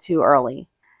way too early.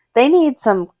 They need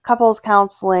some couples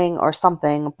counseling or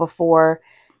something before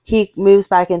he moves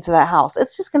back into that house.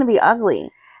 It's just going to be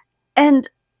ugly. And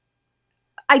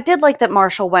I did like that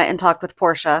Marshall went and talked with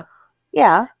Portia.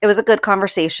 Yeah. It was a good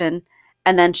conversation.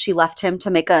 And then she left him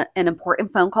to make an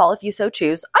important phone call if you so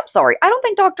choose. I'm sorry. I don't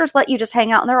think doctors let you just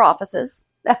hang out in their offices.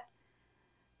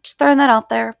 Just throwing that out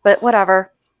there. But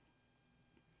whatever.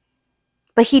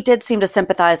 But he did seem to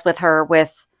sympathize with her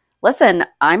with listen,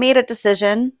 I made a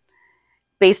decision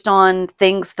based on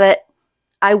things that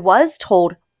I was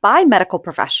told by medical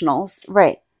professionals.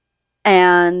 Right.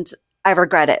 And I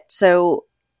regret it. So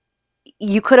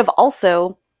you could have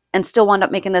also, and still wound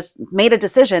up made a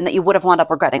decision that you would have wound up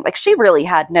regretting. Like, she really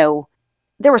had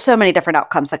there were so many different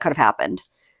outcomes that could have happened.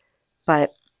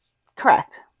 But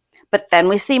correct. But then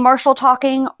we see Marshall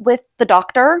talking with the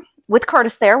doctor, with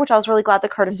Curtis there, which I was really glad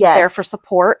that Curtis was there for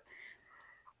support.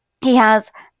 He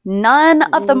has none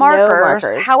of the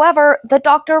markers. However, the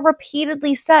doctor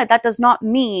repeatedly said that does not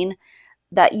mean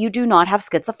that you do not have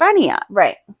schizophrenia.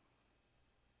 Right.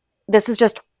 This is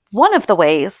just one of the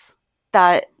ways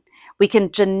that we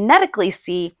can genetically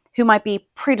see who might be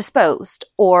predisposed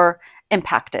or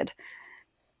impacted.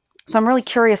 So I'm really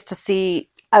curious to see.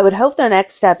 I would hope their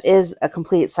next step is a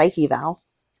complete psych eval.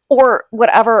 Or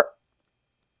whatever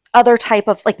other type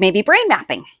of, like, maybe brain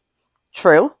mapping.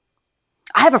 True.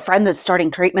 I have a friend that's starting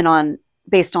treatment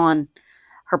based on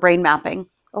her brain mapping.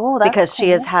 Oh, that's because cool.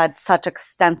 She has had such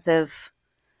extensive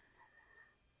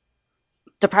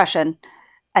depression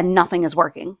and nothing is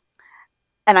working.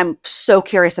 And I'm so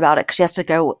curious about it because she has to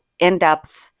go in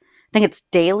depth. I think it's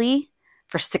daily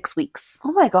for 6 weeks.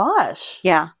 Oh my gosh.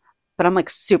 Yeah. But I'm like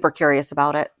super curious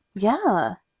about it.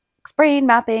 Yeah. Brain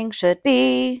mapping should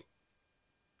be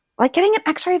like getting an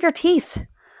x-ray of your teeth.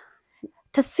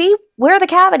 To see where the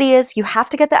cavity is, you have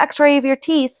to get the x-ray of your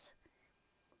teeth.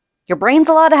 Your brain's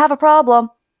allowed to have a problem,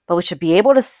 but we should be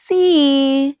able to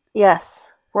see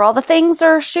where all the things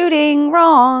are shooting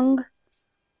wrong.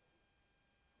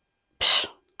 Psh,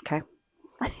 okay.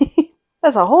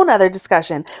 That's a whole nother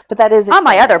discussion, but that is on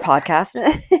my other podcast.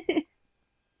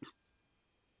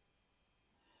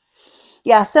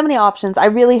 Yeah, so many options. I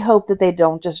really hope that they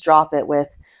don't just drop it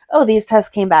with, oh, these tests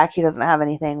came back, he doesn't have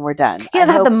anything, we're done. He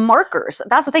doesn't have the markers.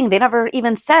 That's the thing. They never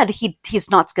even said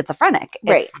he's not schizophrenic.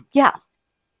 Right. Yeah.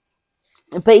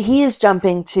 But he is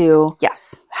jumping to,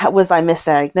 yes, was I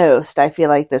misdiagnosed? I feel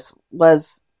like this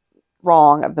was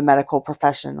wrong of the medical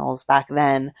professionals back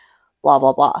then, blah,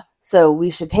 blah, blah. So we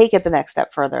should take it the next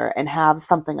step further and have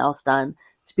something else done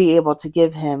to be able to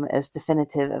give him as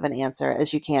definitive of an answer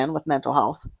as you can with mental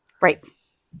health. Right.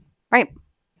 Right.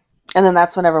 And then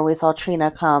that's whenever we saw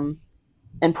Trina come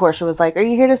and Portia was like, are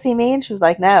you here to see me? And she was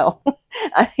like, no,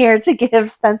 I'm here to give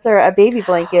Spencer a baby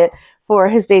blanket for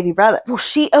his baby brother. Well,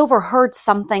 she overheard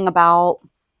something about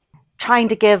trying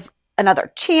to give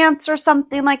another chance or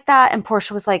something like that. And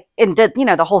Portia was like, and did,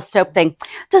 the whole soap thing.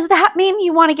 Does that mean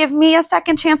you want to give me a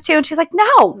second chance too? And she's like,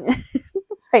 no.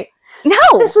 Right. No.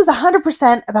 This was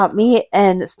 100% about me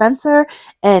and Spencer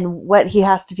and what he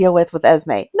has to deal with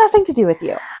Esme. Nothing to do with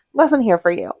you. Wasn't here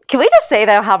for you. Can we just say,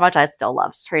 though, how much I still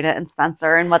love Trina and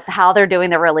Spencer and how they're doing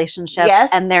their relationship? Yes.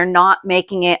 And they're not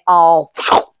making it all.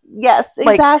 Yes,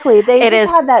 exactly. Like, they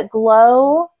just have that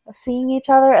glow of seeing each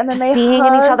other and then they being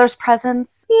in each other's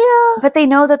presence. Yeah. But they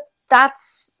know that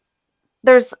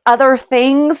there's other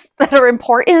things that are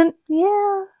important.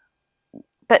 Yeah.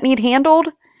 That need handled.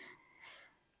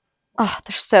 Oh,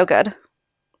 they're so good.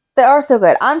 They are so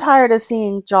good. I'm tired of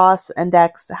seeing Joss and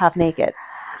Dex half naked.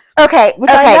 Okay.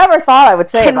 Which I never thought I would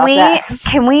say about Dex.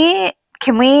 Can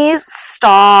we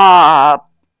stop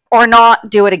or not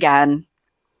do it again?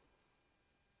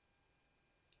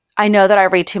 I know that I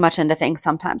read too much into things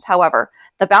sometimes. However,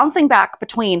 the bouncing back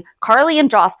between Carly and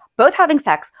Joss both having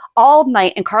sex all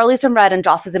night and Carly's in red and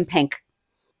Joss is in pink.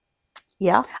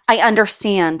 Yeah. I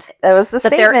understand. That was the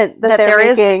statement that they're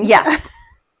making. Yes.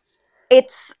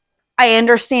 I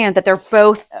understand that they're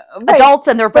both adults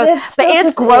and they're both, but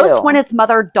it's gross when it's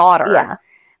mother-daughter. Yeah.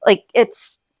 Like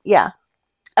it's, yeah.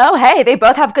 Oh, hey, they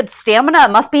both have good stamina.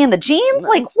 It must be in the genes.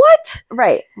 Like what?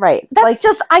 Right. That's like,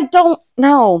 just, I don't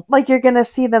know. Like you're going to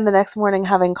see them the next morning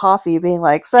having coffee being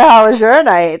like, so how was your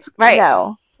night? Right.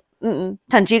 No.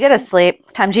 Time do you go to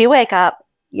sleep? Time do you wake up?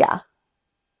 Yeah.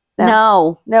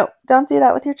 No. Don't do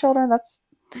that with your children. That's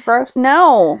gross.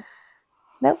 No.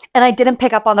 Nope. And I didn't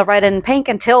pick up on the red and pink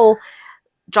until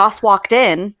Joss walked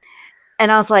in.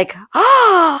 And I was like,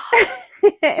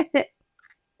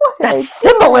 that's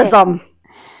symbolism.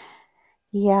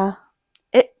 Yeah.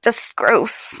 It just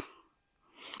gross.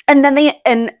 And then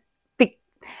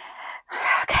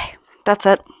okay, that's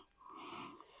it.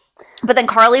 But then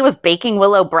Carly was baking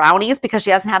Willow brownies because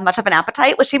she doesn't have much of an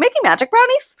appetite. Was she making magic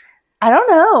brownies? I don't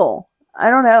know.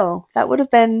 That would have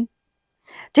been.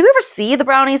 Did we ever see the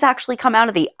brownies actually come out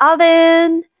of the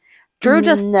oven? Drew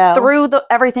just threw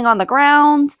everything on the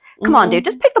ground. Come on, dude.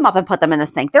 Just pick them up and put them in the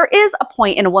sink. There is a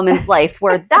point in a woman's life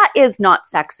where that is not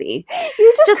sexy.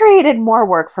 You just created more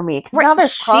work for me. Right, now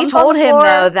there's she told him,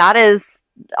 though, that is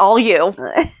all you.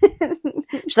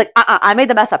 She's like, I made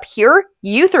the mess up here.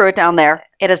 You threw it down there.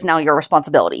 It is now your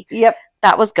responsibility. Yep.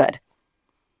 That was good.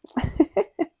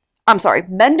 I'm sorry.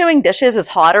 Men doing dishes is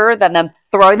hotter than them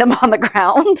throwing them on the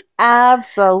ground.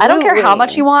 Absolutely. I don't care how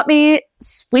much you want me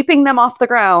sweeping them off the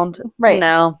ground. Right.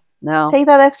 No. Take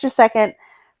that extra second,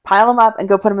 pile them up, and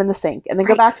go put them in the sink, and then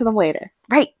go back to them later.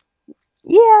 Right.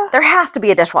 Yeah. There has to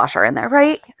be a dishwasher in there,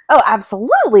 right? Oh,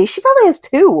 absolutely. She probably has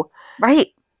 2.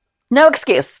 Right. No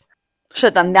excuse. Should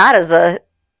have done that as a...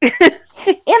 And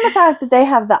the fact that they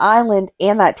have the island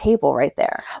and that table right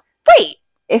there. Right.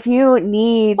 If you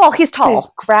need... Well, he's tall.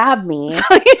 To grab me... in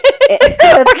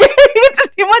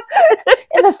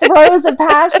the throes of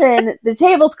passion, the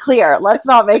table's clear. Let's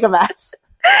not make a mess.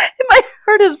 It might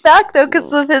hurt his back, though,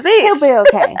 because of his age. He'll be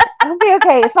okay. He'll be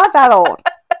okay. It's not that old.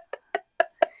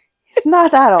 It's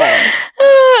not that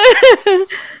old.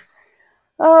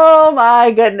 Oh,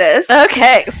 my goodness.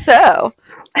 Okay, so...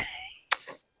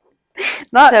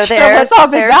 Not so sure what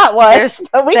topic that was,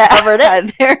 but we covered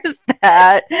it. There's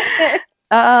that.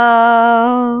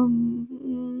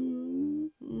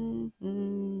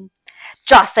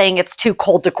 Just saying it's too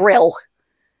cold to grill.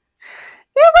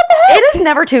 Yeah, what the heck? It is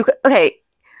never too... Okay.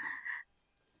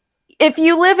 If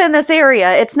you live in this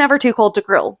area, it's never too cold to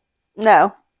grill.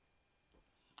 No.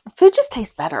 Food just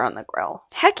tastes better on the grill.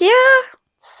 Heck yeah.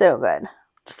 So good.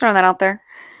 Just throwing that out there.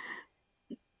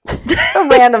 The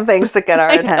random things that get our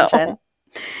attention.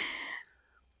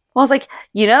 Well, I was like,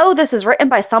 this is written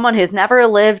by someone who's never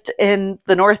lived in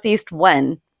the Northeast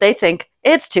when they think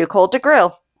it's too cold to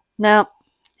grill. No.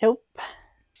 Nope.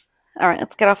 All right,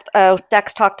 let's get off. Oh,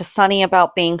 Dex talked to Sonny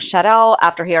about being shut out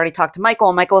after he already talked to Michael.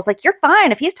 And Michael was like, you're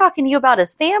fine. If he's talking to you about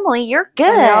his family, you're good.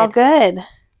 They're all good.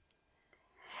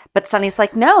 But Sonny's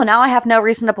like, no, now I have no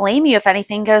reason to blame you if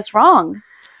anything goes wrong.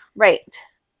 Right.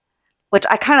 Which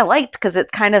I kind of liked because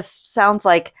it kind of sounds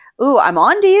like, ooh, I'm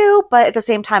on to you, but at the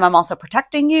same time, I'm also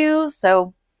protecting you.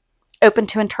 So open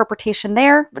to interpretation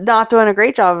there. Not doing a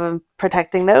great job of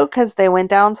protecting, though, because they went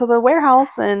down to the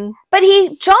warehouse and... But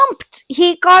he jumped.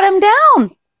 He got him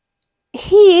down.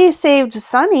 He saved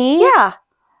Sonny. Yeah.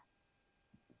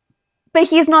 But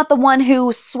he's not the one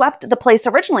who swept the place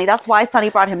originally. That's why Sonny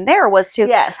brought him there, was to,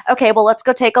 yes. Okay, well, let's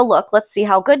go take a look. Let's see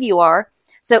how good you are.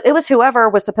 So it was whoever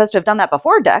was supposed to have done that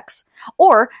before Dex.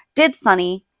 Or did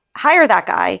Sonny hire that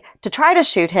guy to try to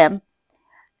shoot him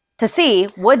to see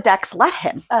would Dex let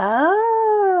him? Oh.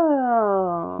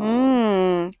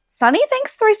 Sonny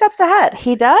thinks 3 steps ahead.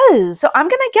 He does. So I'm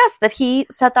going to guess that he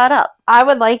set that up. I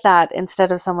would like that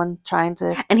instead of someone trying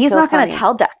to And he's not going to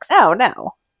tell Dex. Oh,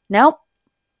 no. Nope.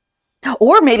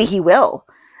 Or maybe he will.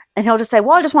 And he'll just say,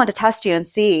 well, I just wanted to test you and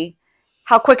see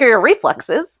how quick are your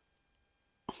reflexes.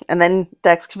 And then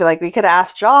Dex could be like, we could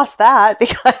ask Joss that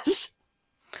because...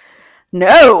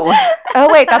 No.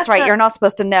 Oh, wait, that's right. You're not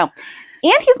supposed to know.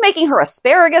 And he's making her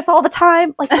asparagus all the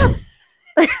time. Like, that's...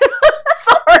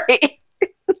 Sorry.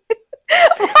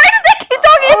 Why do they keep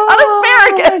talking about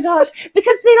asparagus? Oh my gosh.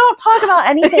 Because they don't talk about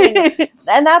anything.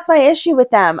 And that's my issue with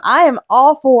them. I am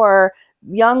all for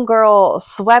young girl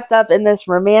swept up in this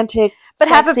romantic, but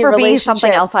have it for being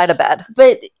something outside of bed.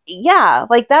 But yeah,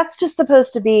 like that's just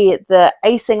supposed to be the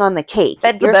icing on the cake.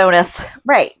 Bed's a bonus.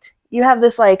 Right. You have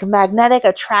this like magnetic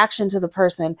attraction to the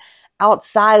person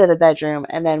outside of the bedroom.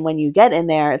 And then when you get in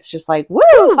there, it's just like,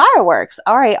 woo, fireworks.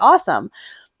 All right, awesome.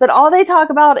 But all they talk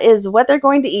about is what they're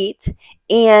going to eat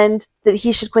and that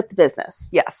he should quit the business.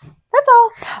 Yes. That's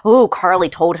all. Oh, Carly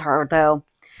told her, though.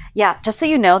 Yeah, just so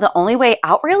you know, the only way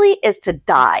out really is to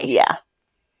die. Yeah.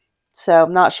 So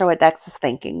I'm not sure what Dex is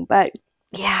thinking, but...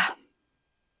 Yeah.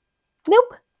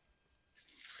 Nope.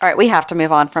 All right, we have to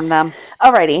move on from them.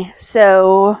 Alrighty,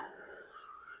 so...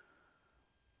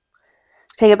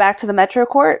 Take it back to the Metro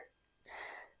Court.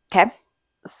 Okay.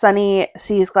 Sonny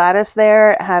sees Gladys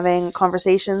there having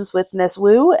conversations with Miss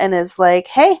Wu and is like,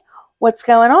 hey, what's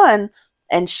going on?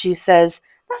 And she says,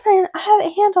 nothing, I have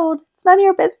it handled. It's none of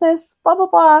your business, blah, blah,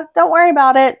 blah. Don't worry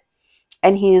about it.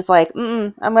 And he's like,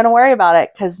 I'm going to worry about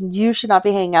it because you should not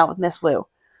be hanging out with Miss Wu.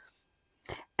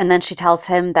 And then she tells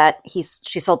him that she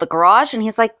sold the garage, and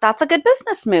he's like, that's a good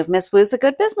business move. Miss Wu's a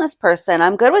good business person.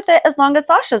 I'm good with it as long as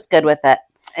Sasha's good with it.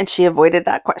 And she avoided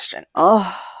that question.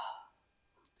 Oh.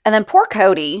 And then poor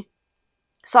Cody.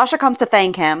 Sasha comes to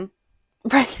thank him.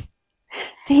 Right.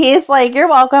 He's like, you're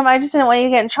welcome. I just didn't want you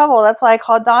to get in trouble. That's why I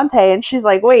called Dante. And she's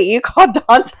like, wait, you called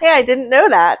Dante? I didn't know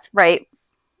that. Right.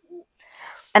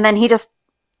 And then he just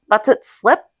lets it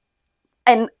slip.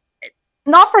 And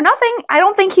not for nothing, I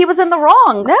don't think he was in the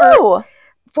wrong. No.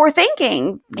 For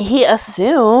thinking. He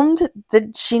assumed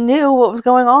that she knew what was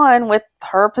going on with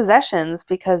her possessions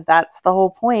because that's the whole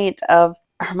point of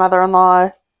her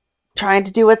mother-in-law trying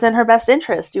to do what's in her best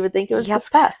interest. You would think it was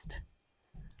discussed.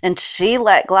 And she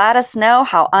let Gladys know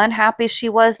how unhappy she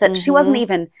was that she wasn't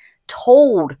even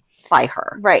told by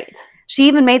her. Right. She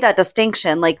even made that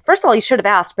distinction. Like, first of all, you should have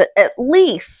asked, but at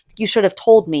least you should have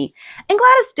told me. And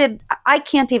Gladys did. I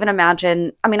can't even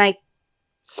imagine. I mean,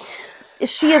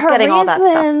 she is getting all that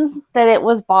stuff. That it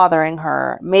was bothering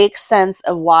her makes sense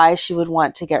of why she would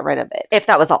want to get rid of it. If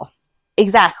that was all.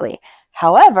 Exactly.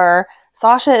 However,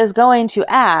 Sasha is going to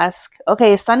ask,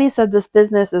 okay, Sonny said this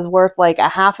business is worth like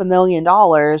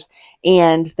 $500,000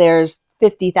 and there's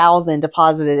 $50,000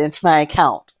 deposited into my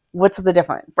account. What's the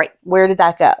difference? Right. Where did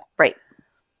that go? Right.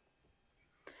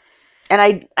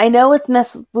 And I know it's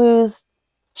Miss Wu's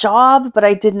job, but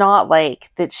I did not like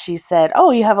that she said,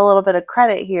 oh, you have a little bit of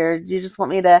credit here. Do you just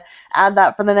want me to add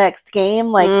that for the next game?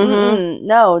 Like,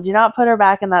 no, do not put her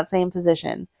back in that same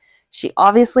position. She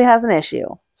obviously has an issue.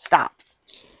 Stop.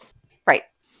 Right.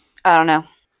 I don't know.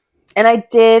 And I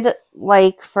did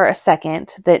like for a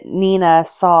second that Nina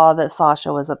saw that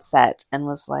Sasha was upset and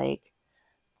was like,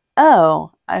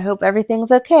 oh, I hope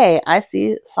everything's okay. I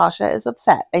see Sasha is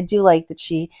upset. I do like that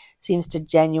she seems to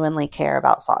genuinely care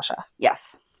about Sasha.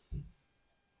 Yes.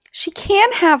 She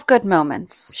can have good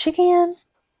moments. She can.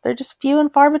 They're just few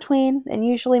and far between and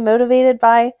usually motivated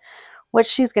by what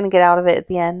she's going to get out of it at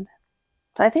the end.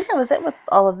 So I think that was it with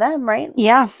all of them, right?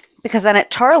 Yeah. Because then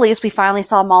at Charlie's, we finally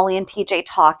saw Molly and TJ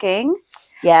talking.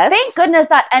 Yes. Thank goodness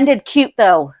that ended cute,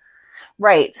 though.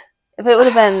 Right. If it would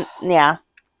have been, yeah.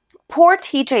 Poor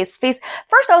TJ's face.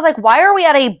 First, I was like, why are we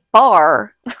at a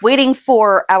bar waiting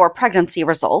for our pregnancy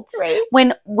results? Right.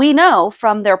 When we know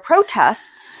from their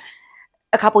protests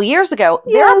a couple years ago,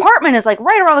 their apartment is like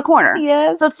right around the corner.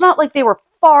 Yes. So it's not like they were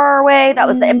far away. That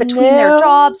was the in between their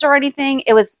jobs or anything.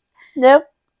 It was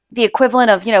the equivalent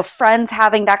of, friends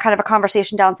having that kind of a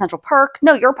conversation down Central Park.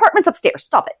 No, your apartment's upstairs.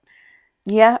 Stop it.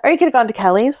 Yeah. Or you could have gone to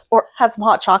Kelly's or had some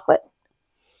hot chocolate.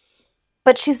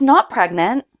 But she's not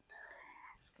pregnant.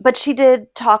 But she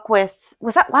did talk with,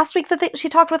 was that last week that she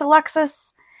talked with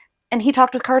Alexis and he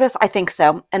talked with Curtis? I think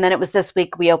so. And then it was this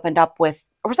week we opened up with,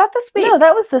 or was that this week? No,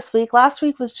 that was this week. Last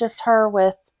week was just her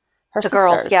with her sisters.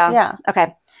 Girls. Yeah.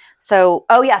 Okay. So,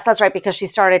 oh yes, that's right. Because she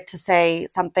started to say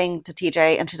something to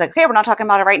TJ and she's like, okay, we're not talking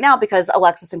about it right now because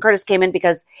Alexis and Curtis came in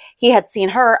because he had seen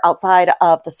her outside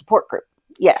of the support group.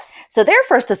 Yes. So their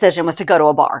first decision was to go to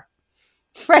a bar.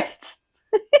 Right.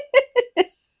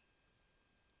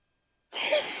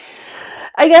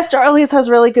 I guess Charlie's has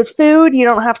really good food. You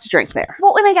don't have to drink there.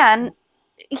 Well, and again,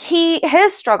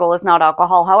 his struggle is not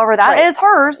alcohol. However, that is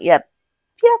hers. Yep.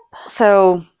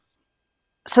 So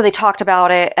they talked about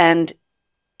it, and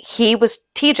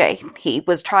TJ, he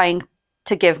was trying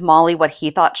to give Molly what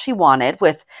he thought she wanted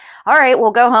with, all right,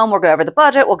 we'll go home, we'll go over the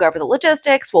budget, we'll go over the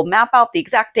logistics, we'll map out the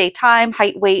exact day, time,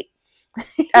 height, weight,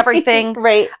 everything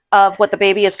of what the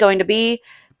baby is going to be.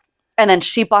 And then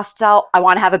she busts out, I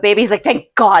want to have a baby. He's like,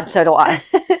 thank God, so do I.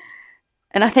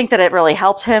 And I think that it really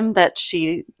helped him that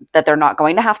they're not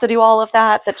going to have to do all of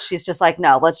that, that she's just like,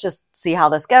 no, let's just see how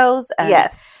this goes. And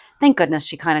thank goodness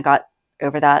she kind of got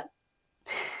over that.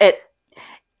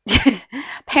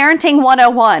 Parenting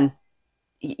 101.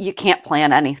 You can't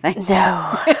plan anything.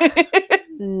 No.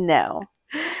 No.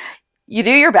 You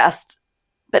do your best,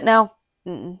 but no.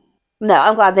 Mm-mm. No,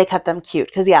 I'm glad they kept them cute.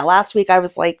 Because, last week I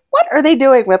was like, what are they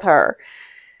doing with her?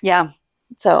 Yeah.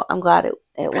 So I'm glad it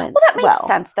went well. Well, that makes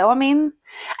sense, though. I mean,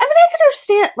 I can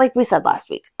understand, like we said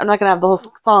last week. I'm not going to have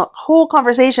the whole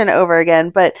conversation over again.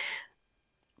 But,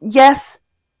 yes,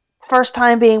 first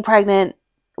time being pregnant,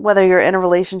 whether you're in a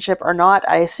relationship or not,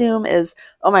 I assume is,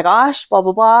 oh my gosh, blah,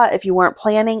 blah, blah, if you weren't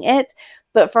planning it.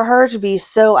 But for her to be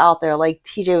so out there, like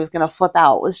TJ was going to flip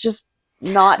out, was just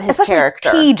not his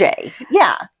character. TJ.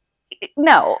 Yeah.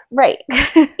 No. Right.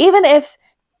 Even if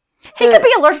he could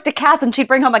be allergic to cats and she'd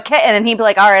bring home a kitten and he'd be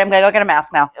like, all right, I'm going to go get a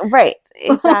mask now. Right.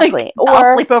 Exactly. Like,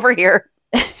 I'll sleep over here.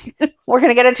 We're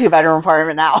going to get a 2-bedroom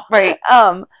apartment now. Right.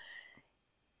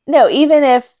 No, even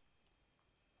if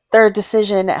their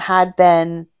decision had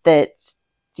been that,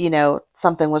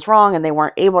 something was wrong and they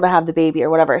weren't able to have the baby or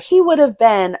whatever, he would have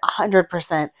been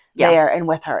 100% there and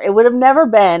with her. It would have never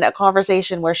been a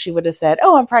conversation where she would have said,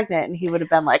 oh, I'm pregnant. And he would have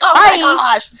been like, oh my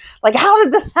gosh, like, how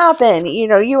did this happen?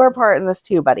 You were part in this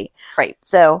too, buddy. Right.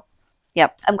 So,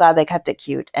 I'm glad they kept it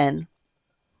cute and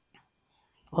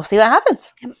we'll see what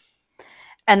happens.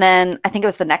 And then I think it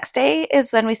was the next day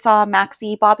is when we saw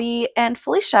Maxie, Bobby, and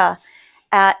Felicia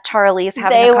at Charlie's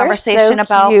having a conversation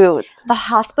about the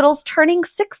hospital's turning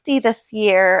 60 this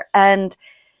year. And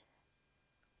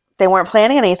they weren't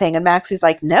planning anything. And Maxie's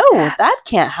like, no, that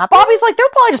can't happen. Bobby's like, they'll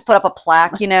probably just put up a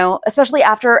plaque, especially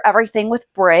after everything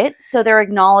with Britt. So they're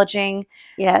acknowledging,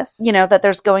 yes, that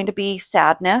there's going to be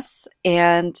sadness.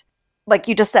 And like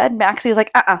you just said, Maxie's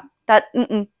like,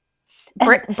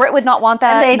 Britt would not want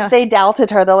that. And they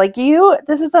doubted her. They're like,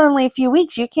 this is only a few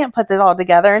weeks. You can't put this all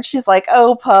together. And she's like,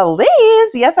 oh,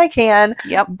 please. Yes, I can.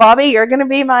 Yep. Bobby, you're going to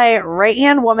be my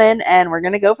right-hand woman, and we're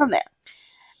going to go from there.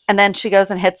 And then she goes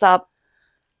and hits up.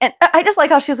 And I just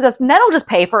like how she goes, Ned will just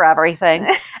pay for everything.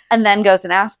 And then goes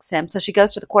and asks him. So she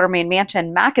goes to the Quartermaine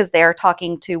Mansion. Mac is there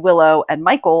talking to Willow and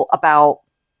Michael about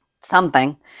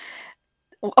something.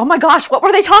 Oh my gosh, what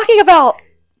were they talking about?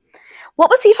 What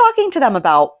was he talking to them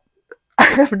about? I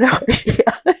have no idea.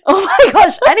 Oh my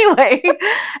gosh. Anyway.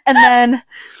 And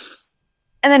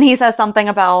then he says something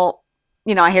about,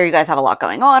 I hear you guys have a lot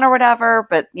going on or whatever,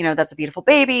 but that's a beautiful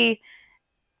baby.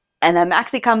 And then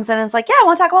Maxie comes in and is like, yeah, I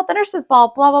want to talk about the nurse's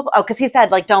ball, blah, blah, blah. Oh, because he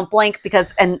said, like, don't blink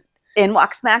and in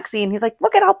walks Maxie. And he's like,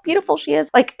 look at how beautiful she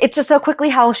is. Like, it's just so quickly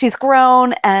how she's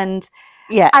grown. And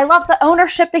yeah, I love the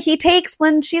ownership that he takes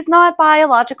when she's not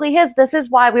biologically his. This is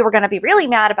why we were going to be really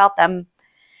mad about them.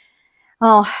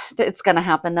 Oh, it's going to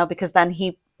happen, though, because then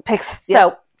he picks.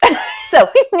 So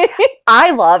I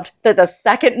loved that the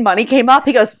second money came up,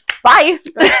 he goes, bye,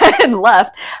 and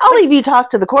left. I'll leave you talk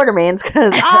to the Quartermaines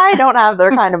because I don't have their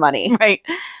kind of money. Right.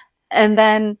 And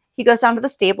then he goes down to the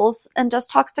stables and just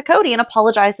talks to Cody and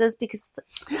apologizes because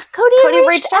Cody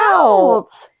reached out.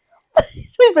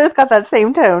 We both got that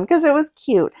same tone because it was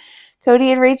cute. Cody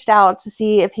had reached out to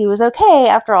see if he was okay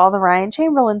after all the Ryan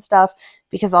Chamberlain stuff,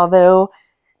 because although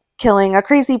killing a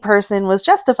crazy person was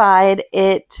justified,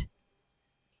 it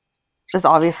is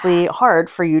obviously hard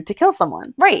for you to kill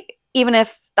someone. Right. Even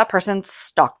if that person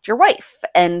stalked your wife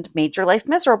and made your life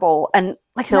miserable and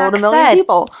like killed a million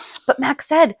people. But Max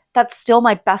said, that's still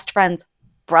my best friend's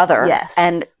brother. Yes.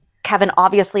 And Kevin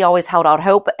obviously always held out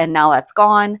hope, and now that's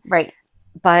gone. Right.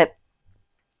 But,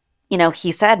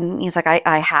 he said, and he's like,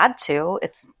 I had to.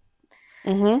 It's,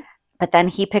 But then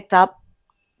he picked up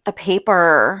the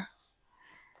paper.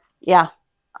 Yeah.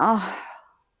 Oh.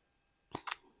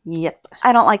 Yep.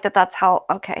 I don't like that that's how,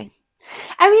 okay.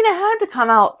 I mean, it had to come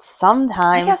out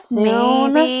sometime. I guess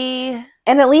soon. maybe.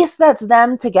 And at least that's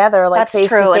them together, like that's face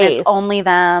true, to face. and it's only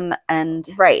them, and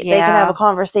right. Yeah. They can have a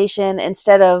conversation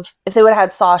instead of if they would have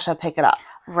had Sasha pick it up.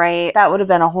 Right. That would have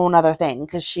been a whole nother thing,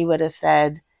 because she would have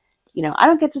said, I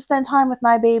don't get to spend time with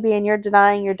my baby, and you're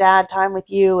denying your dad time with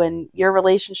you and your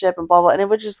relationship and blah, blah. And it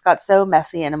would just got so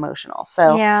messy and emotional.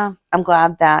 So yeah, I'm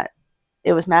glad that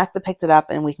it was Mac that picked it up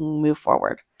and we can move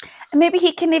forward. And maybe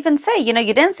he can even say, you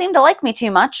didn't seem to like me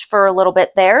too much for a little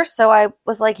bit there. So I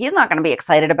was like, he's not going to be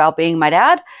excited about being my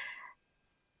dad.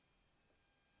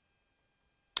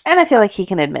 And I feel like he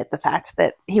can admit the fact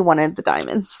that he wanted the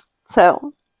diamonds.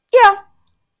 So yeah,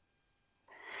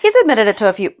 he's admitted it to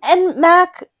a few. And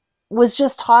Mac was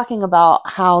just talking about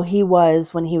how he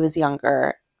was when he was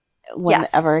younger,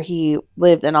 whenever he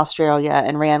lived in Australia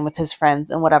and ran with his friends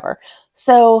and whatever.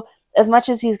 So as much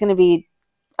as he's going to be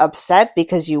upset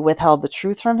because you withheld the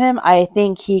truth from him, I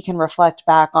think he can reflect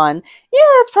back on,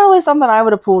 that's probably something I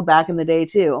would have pulled back in the day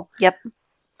too. Yep.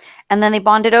 And then they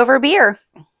bonded over beer.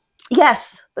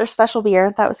 Yes, their special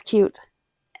beer. That was cute.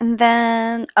 And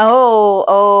then,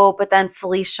 but then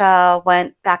Felicia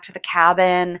went back to the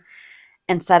cabin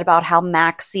and said about how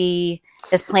Maxie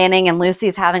is planning and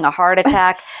Lucy's having a heart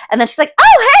attack. And then she's like,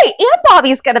 oh, hey, Aunt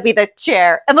Bobby's going to be the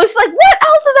chair. And Lucy's like, what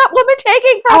else is that woman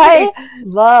taking from me? I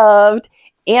loved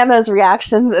Anna's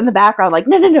reactions in the background. Like,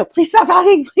 no, please stop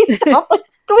talking. Please stop. Like,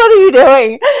 what are you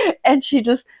doing? And she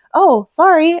just, oh,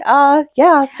 sorry.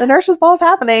 The nurse's ball is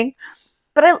happening.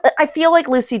 But I feel like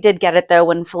Lucy did get it, though,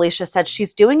 when Felicia said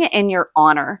she's doing it in your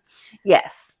honor.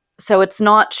 Yes. So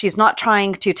she's not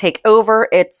trying to take over.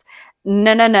 It's,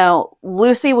 no.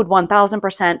 Lucy would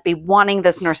 1000% be wanting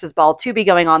this nurse's ball to be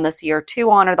going on this year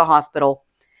to honor the hospital.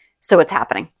 So it's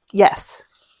happening. Yes.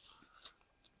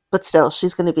 But still,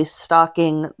 she's going to be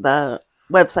stalking the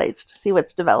websites to see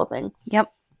what's developing.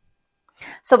 Yep.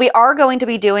 So we are going to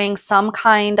be doing some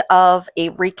kind of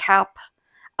a recap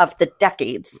of the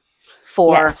decades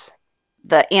for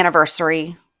the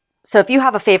anniversary. So if you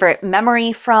have a favorite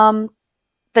memory from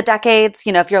the decades,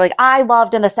 if you're like, I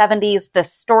loved in the 70s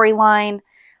this storyline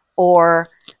or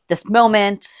this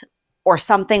moment or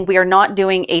something, we are not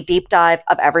doing a deep dive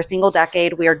of every single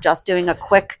decade. We are just doing a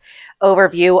quick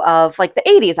overview of like the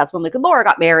 80s. That's when Luke and Laura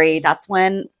got married. That's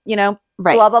when, blah,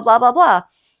 blah, blah, blah, blah.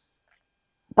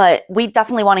 But we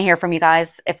definitely want to hear from you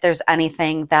guys if there's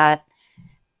anything that,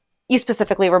 you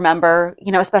specifically remember,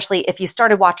 especially if you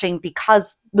started watching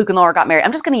because Luke and Laura got married.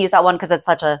 I'm just going to use that one because it's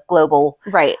such a global.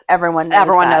 Right. Everyone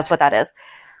knows what that is.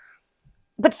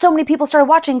 But so many people started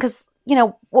watching because,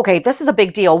 okay, this is a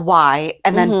big deal. Why?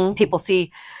 And then people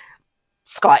see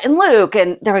Scott and Luke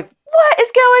and they're like, what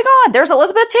is going on? There's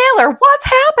Elizabeth Taylor. What's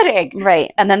happening?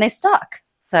 Right. And then they stuck.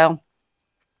 So,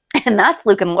 and that's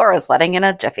Luke and Laura's wedding in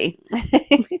a jiffy.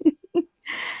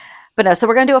 But no, so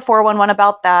we're going to do a 411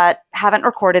 about that. Haven't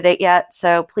recorded it yet.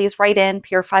 So please write in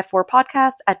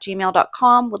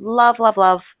pure54podcast@gmail.com. Would love, love,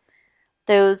 love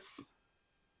that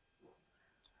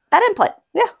input.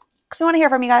 Yeah. Because we want to hear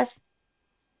from you guys.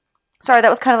 Sorry, that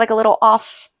was kind of like a little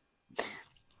off.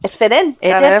 It fit in.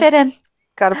 It did fit in.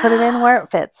 Got to put it in where it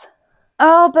fits.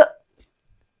 Oh, but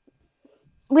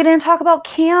we didn't talk about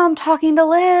Cam talking to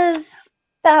Liz.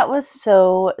 That was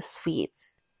so sweet.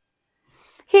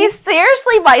 He's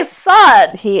seriously my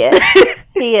son. He is.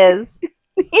 He is.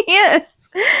 He is.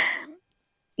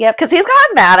 Yep. Because he's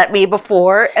gotten mad at me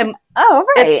before. And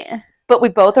right. But we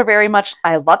both are very much,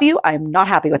 I love you. I'm not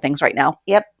happy with things right now.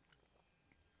 Yep.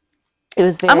 It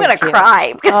was very I'm going to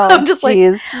cry because I'm just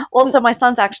geez. Well, so my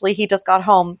son's he just got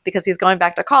home because he's going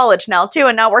back to college now too.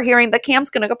 And now we're hearing that Cam's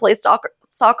going to go play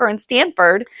soccer in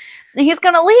Stanford. And he's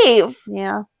going to leave.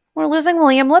 Yeah. We're losing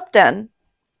William Lipton.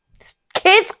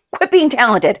 Kids, quit being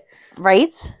talented.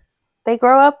 Right? They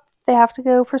grow up. They have to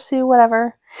go pursue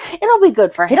whatever. It'll be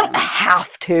good for him. They don't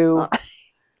have to.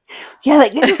 Yeah, they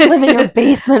can just live in your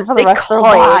basement for the rest of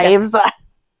their lives.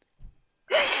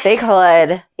 They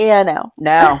could. Yeah, no.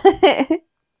 No.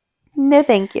 No,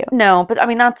 thank you. No, but I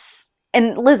mean,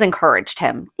 and Liz encouraged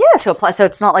him yes. to apply. So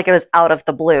it's not like it was out of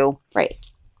the blue. Right.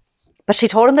 But she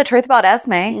told him the truth about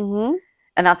Esme. Mm-hmm.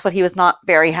 And that's what he was not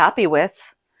very happy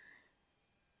with.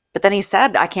 But then he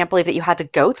said, I can't believe that you had to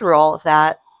go through all of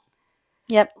that.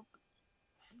 Yep.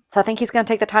 So I think he's going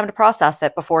to take the time to process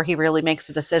it before he really makes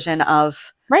a decision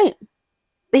of. Right.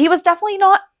 But he was definitely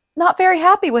not very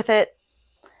happy with it.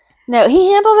 No,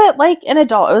 he handled it like an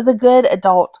adult. It was a good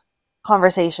adult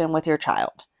conversation with your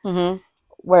child. Mm-hmm.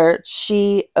 Where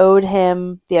she owed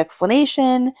him the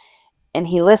explanation and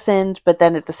he listened, but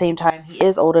then at the same time, he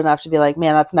is old enough to be like,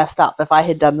 man, that's messed up. If I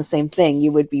had done the same thing,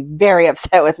 you would be very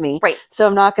upset with me. Right. So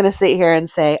I'm not going to sit here and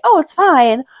say, oh, it's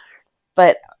fine.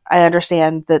 But I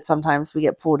understand that sometimes we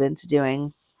get pulled into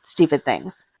doing stupid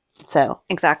things. So.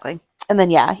 Exactly. And then,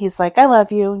 yeah, he's like, I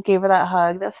love you, and gave her that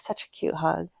hug. That was such a cute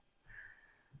hug.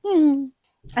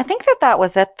 I think that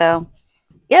was it, though.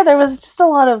 Yeah, there was just a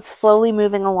lot of slowly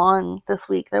moving along this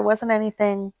week. There wasn't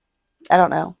anything, I don't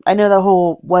know. I know the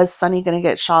whole was Sonny going to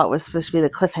get shot was supposed to be the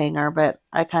cliffhanger, but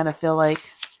I kind of feel like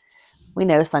we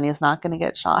know Sonny is not going to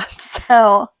get shot.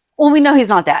 So, well, we know he's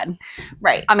not dead.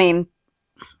 Right. I mean,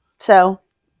 so,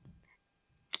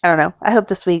 I don't know. I hope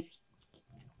this week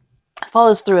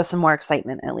follows through with some more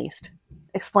excitement, at least.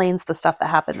 Explains the stuff that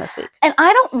happened this week. And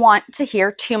I don't want to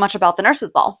hear too much about the nurses'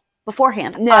 ball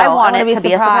beforehand. No, I want it to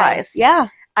be a surprise. Yeah.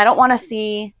 I don't want to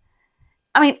see,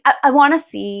 I want to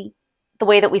see the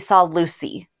way that we saw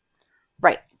Lucy.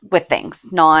 Right. With things,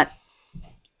 not,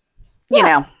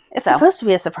 It's supposed to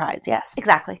be a surprise, yes.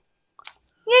 Exactly.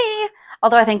 Yeah.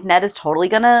 Although I think Ned is totally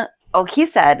going to, he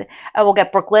said, we'll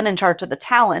get Brooklyn in charge of the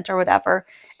talent or whatever.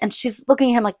 And she's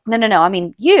looking at him like, no. I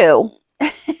mean, you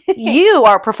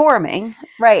are performing.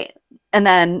 Right. And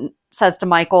then says to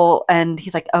Michael, and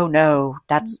he's like, oh no,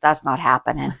 that's not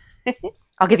happening.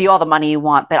 I'll give you all the money you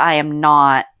want, but I am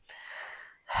not.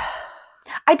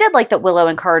 I did like that Willow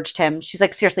encouraged him. She's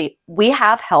like, seriously, we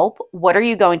have help. What are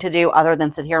you going to do other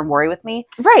than sit here and worry with me?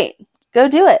 Right. Go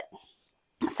do it.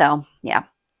 So, yeah.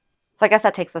 So I guess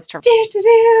that takes us to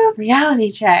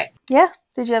reality check. Yeah.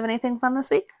 Did you have anything fun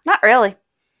this week? Not really.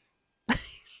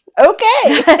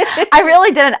 Okay. I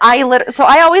really didn't. So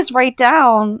I always write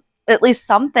down at least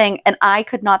something, and I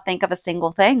could not think of a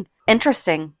single thing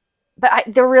interesting. But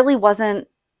there really wasn't.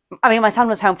 I mean, my son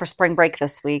was home for spring break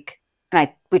this week, and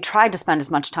we tried to spend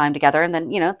as much time together. And then,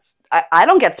 I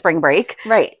don't get spring break.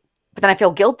 Right. But then I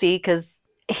feel guilty because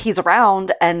he's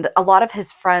around, and a lot of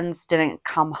his friends didn't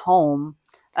come home.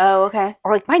 Oh, okay.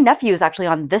 Or like my nephew is actually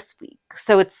on this week.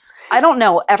 So I don't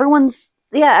know. Everyone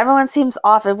seems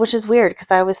off, which is weird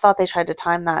because I always thought they tried to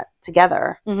time that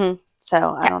together. Mm-hmm.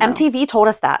 So I don't know. MTV told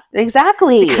us that.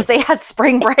 Exactly. Because they had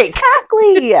spring break.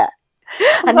 Exactly.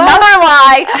 Another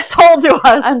lie told to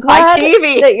us I'm glad by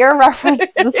TV. that your reference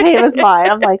is the same as mine.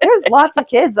 I'm like, there's lots of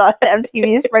kids on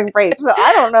MTV spring break, so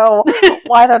I don't know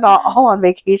why they're not all on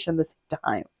vacation the same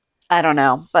time. I don't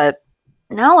know. But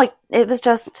no, it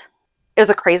was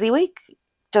a crazy week.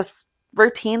 Just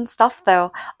routine stuff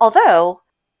though. Although,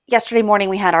 yesterday morning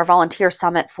we had our volunteer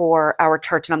summit for our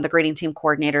church, and I'm the greeting team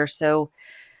coordinator. So,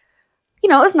 it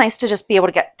was nice to just be able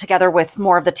to get together with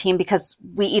more of the team because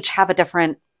we each have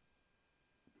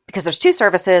because there's 2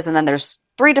 services and then there's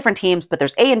 3 different teams, but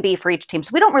there's A and B for each team.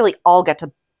 So we don't really all get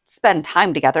to spend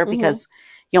time together because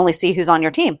you only see who's on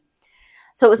your team.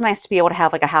 So it was nice to be able to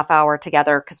have like a half hour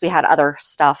together because we had other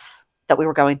stuff that we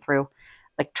were going through,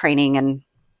 like training and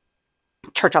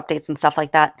church updates and stuff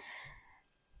like that.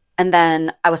 And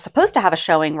then I was supposed to have a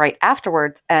showing right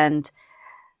afterwards, and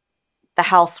the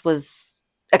house was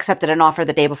accepted an offer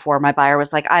the day before. My buyer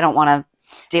was like, I don't want to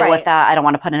deal with that. I don't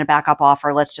want to put in a backup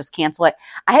offer. Let's just cancel it.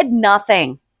 I had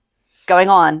nothing going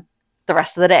on the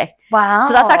rest of the day. Wow.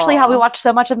 So that's actually how we watched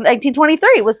so much of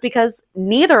 1923, was because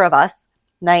neither of us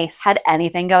had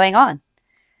anything going on.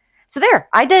 So there,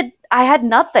 I had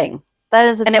nothing. That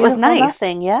is and it was nice.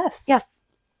 Nothing. Yes. Yes.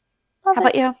 Love How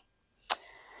about you?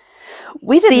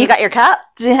 We did. So you got your cup?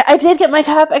 I did get my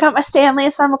cup. I got my Stanley,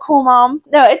 so I'm a cool mom.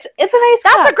 No, it's a nice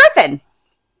cup. That's a Griffin.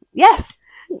 Yes.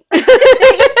 Yes,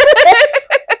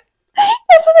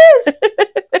 it is.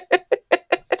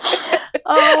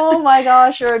 Oh my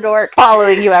gosh, you're a dork.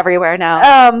 Following you everywhere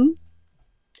now.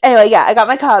 Anyway, yeah, I got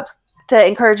my cup to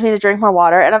encourage me to drink more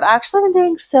water, and I've actually been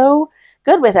doing so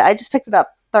good with it. I just picked it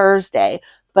up Thursday,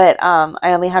 but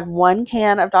I only had 1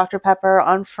 can of Dr. Pepper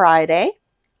on Friday.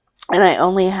 And I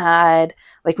only had,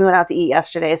 we went out to eat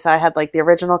yesterday, so I had the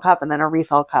original cup and then a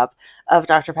refill cup of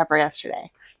Dr. Pepper yesterday.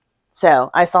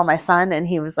 So I saw my son and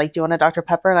he was like, do you want a Dr.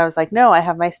 Pepper? And I was like, no, I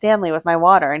have my Stanley with my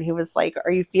water. And he was like,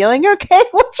 are you feeling okay?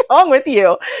 What's wrong with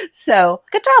you? So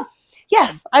good job.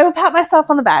 Yes, I would pat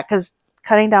myself on the back because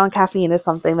cutting down caffeine is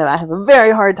something that I have a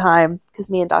very hard time because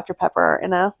me and Dr. Pepper are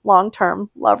in a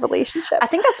long-term love relationship. I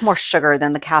think that's more sugar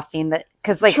than the caffeine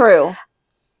True.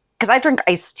 Because I drink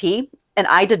iced tea. And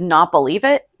I did not believe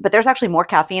it, but there's actually more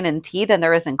caffeine in tea than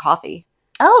there is in coffee.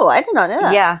 Oh, I did not know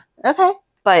that. Yeah. Okay.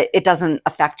 But it doesn't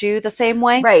affect you the same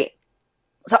way. Right.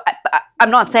 So I'm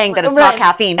not saying that it's not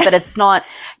caffeine, but it's not,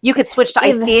 you could switch to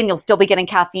iced tea and you'll still be getting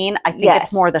caffeine. I think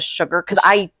it's more the sugar because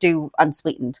I do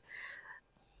unsweetened.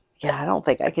 Yeah, I don't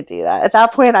think I could do that. At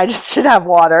that point, I just should have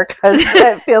water because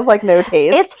it feels like no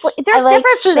taste. There's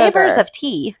different flavors of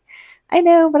tea. I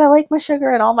know, but I like my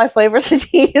sugar and all my flavors of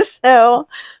tea. So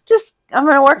I'm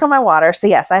going to work on my water. So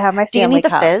yes, I have my Stanley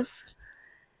cup. Do you need the fizz?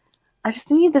 I just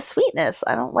need the sweetness.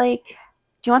 I don't like.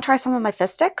 Do you want to try some of my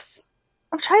fizz sticks?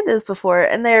 I've tried those before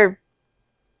and they're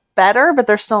better, but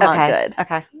they're still not good.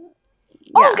 Okay.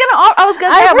 Yeah. I was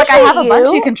gonna say, I have a bunch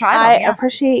you can try them. I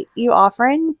appreciate you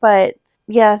offering, but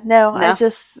yeah, no.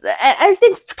 I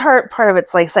think part of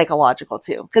it's psychological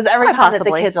too. Because every time that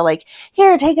the kids are like,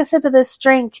 here, take a sip of this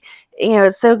drink,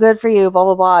 it's so good for you, blah,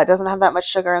 blah, blah. It doesn't have that much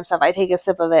sugar and stuff. I take a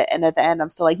sip of it, and at the end, I'm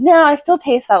still like, no, I still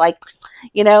taste that,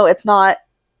 it's not,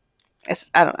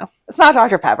 I don't know. It's not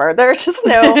Dr. Pepper. There's just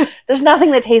there's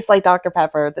nothing that tastes like Dr.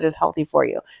 Pepper that is healthy for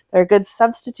you. There are good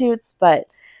substitutes, but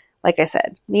like I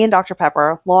said, me and Dr.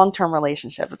 Pepper, long-term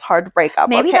relationship. It's hard to break up.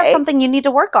 Maybe that's something you need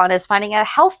to work on, is finding a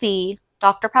healthy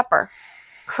Dr. Pepper.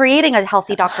 Creating a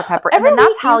healthy Dr. Pepper. And then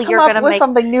that's how you're going to make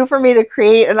something new for me to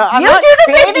create. And I'm not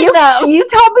creating them. You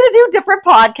told me to do different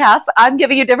podcasts. I'm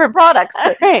giving you different products.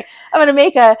 Okay. I'm going to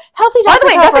make a healthy Dr. Pepper. By the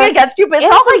way, nothing against you, but it's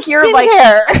not like you're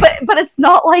but it's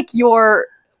not like you're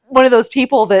one of those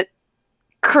people that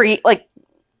create,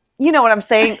 you know what I'm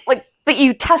saying? That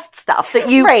you test stuff that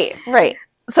you. Right.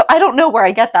 So I don't know where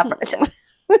I get that from.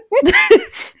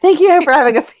 Thank you for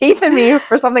having a faith in me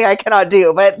for something I cannot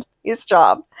do, but his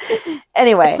job.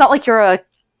 Anyway. It's not like you're a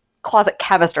closet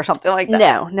chemist or something like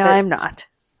that. No, I'm not.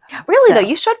 Really, though,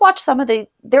 you should watch some of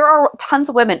there are tons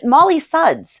of women. Molly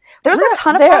Suds. There's a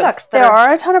ton of products. There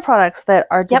are a ton of products that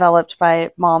are developed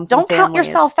by moms Don't count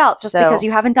yourself out just because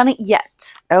you haven't done it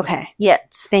yet. Okay.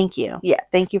 Yet. Thank you. Yeah.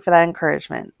 Thank you for that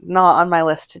encouragement. Not on my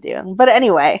list to do. But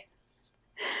anyway.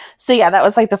 So yeah, that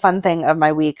was the fun thing of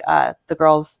my week.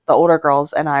 The older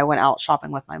girls and I went out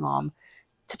shopping with my mom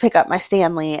to pick up my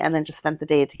Stanley and then just spent the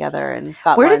day together and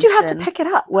got Where did you have to pick it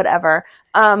up? Whatever.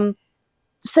 So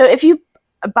if you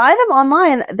buy them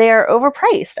online, they're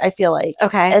overpriced, I feel like.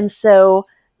 Okay. And so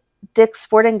Dick's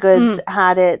Sporting Goods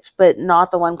had it, but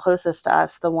not the one closest to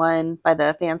us, the one by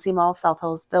the Fancy Mall, South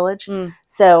Hills Village.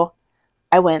 So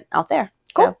I went out there.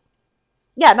 Cool. So,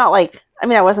 yeah, not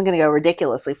I wasn't going to go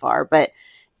ridiculously far, but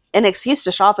an excuse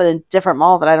to shop at a different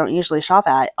mall that I don't usually shop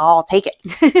at, I'll take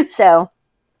it. So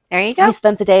there you go. I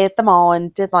spent the day at the mall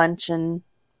and did lunch and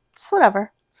just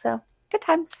whatever. So good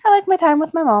times. I like my time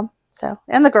with my mom. So,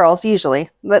 and the girls usually,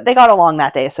 they got along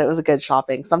that day. So it was a good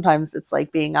shopping. Sometimes it's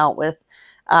like being out with,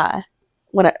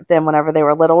 whenever they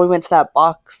were little, we went to that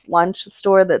box lunch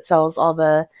store that sells all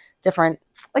the different,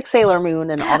 like Sailor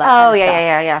Moon and all that. Oh, kind of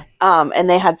yeah. stuff. And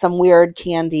they had some weird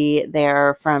candy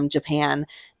there from Japan.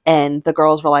 And the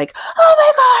girls were like, oh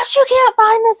my gosh, you can't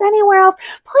find this anywhere else.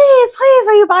 Please,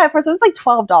 will you buy it for us? It was like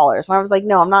 $12. And I was like,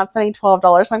 no, I'm not spending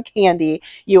 $12 on candy.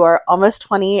 You are almost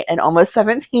 20 and almost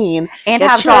 17. And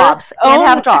have jobs.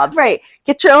 Right.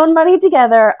 Get your own money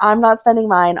together. I'm not spending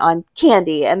mine on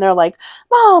candy. And they're like,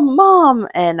 Mom.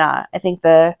 And I think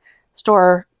the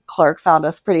store clerk found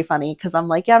us pretty funny because I'm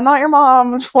like, yeah, I'm not your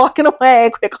mom. I'm just walking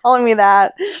away. Quit calling me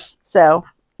that. So...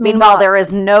 Meanwhile, there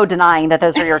is no denying that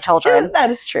those are your children.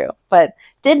 That is true, but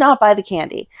did not buy the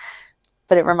candy.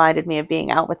 But it reminded me of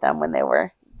being out with them when they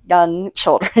were young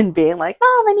children, being like,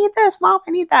 Mom, I need this. Mom,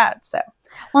 I need that. So,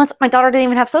 well, my daughter didn't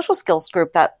even have social skills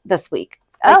group this week.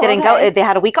 They didn't go. They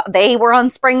had a week. They were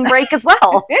on spring break as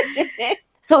well.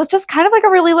 So it was just kind of like a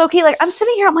really low key. Like I'm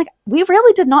sitting here, I'm like, we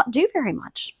really did not do very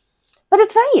much, but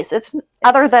it's nice. It's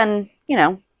other than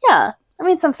yeah. I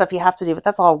mean, some stuff you have to do, but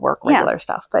that's all regular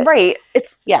stuff. But right.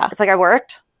 It's like I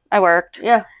worked.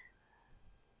 Yeah.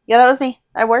 Yeah, that was me.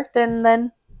 I worked and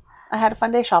then I had a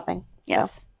fun day shopping.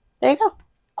 Yes. So, there you go.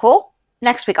 Cool.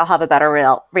 Next week I'll have a better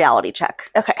reality check.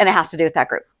 Okay. And it has to do with that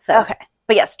group. So okay.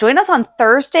 But yes, join us on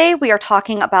Thursday. We are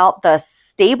talking about the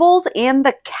stables and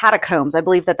the catacombs. I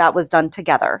believe that was done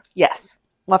together. Yes.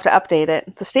 We'll have to update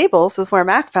it. The stables is where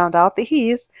Mac found out that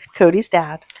he's Cody's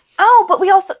dad. Oh, but we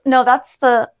also that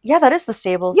is the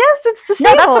stables. Yes, it's the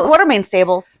stables. No, that's the Quartermain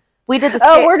stables. We did the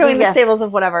we're doing the stables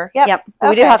of whatever. Yep. Okay.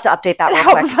 We do have to update that real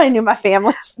quick. If I knew my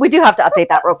families. We do have to update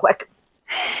that real quick.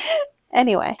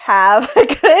 Anyway, have a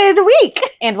good week.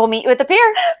 And we'll meet you at the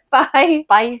pier. Bye.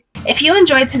 Bye. If you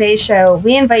enjoyed today's show,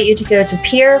 we invite you to go to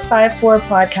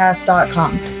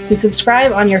pier54podcast.com to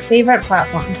subscribe on your favorite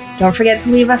platform. Don't forget to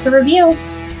leave us a review.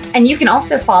 And you can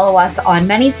also follow us on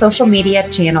many social media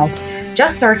channels.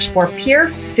 Just search for Pier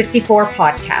 54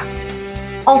 Podcast.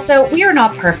 Also, we are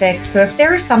not perfect, so if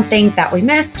there is something that we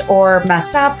missed or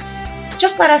messed up,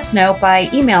 just let us know by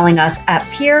emailing us at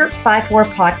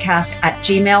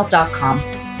pier54podcast@gmail.com.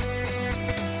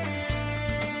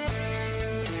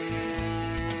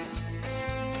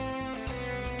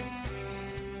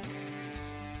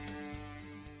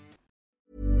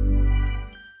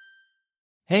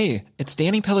 Hey, it's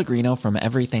Danny Pellegrino from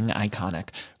Everything Iconic.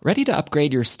 Ready to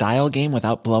upgrade your style game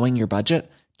without blowing your budget?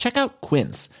 Check out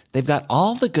Quince. They've got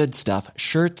all the good stuff,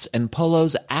 shirts and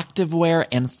polos, activewear,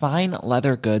 and fine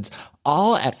leather goods,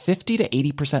 all at 50 to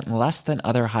 80% less than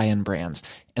other high-end brands.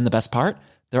 And the best part?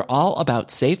 They're all about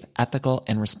safe, ethical,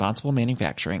 and responsible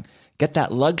manufacturing. Get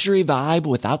that luxury vibe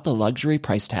without the luxury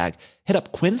price tag. Hit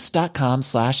up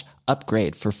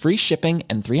quince.com/upgrade for free shipping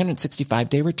and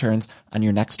 365-day returns on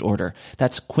your next order.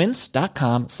 That's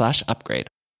quince.com/upgrade.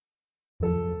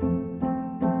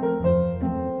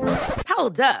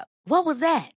 Hold up. What was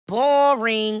that?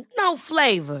 Boring. No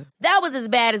flavor. That was as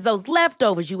bad as those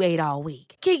leftovers you ate all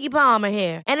week. Keke Palmer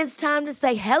here. And it's time to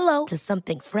say hello to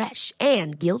something fresh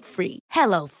and guilt-free.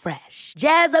 Hello Fresh.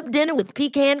 Jazz up dinner with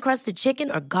pecan-crusted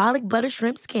chicken or garlic butter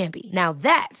shrimp scampi. Now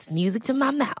that's music to my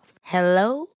mouth.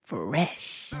 Hello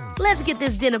Fresh. Let's get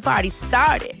this dinner party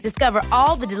started. Discover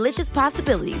all the delicious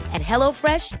possibilities at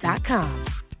HelloFresh.com.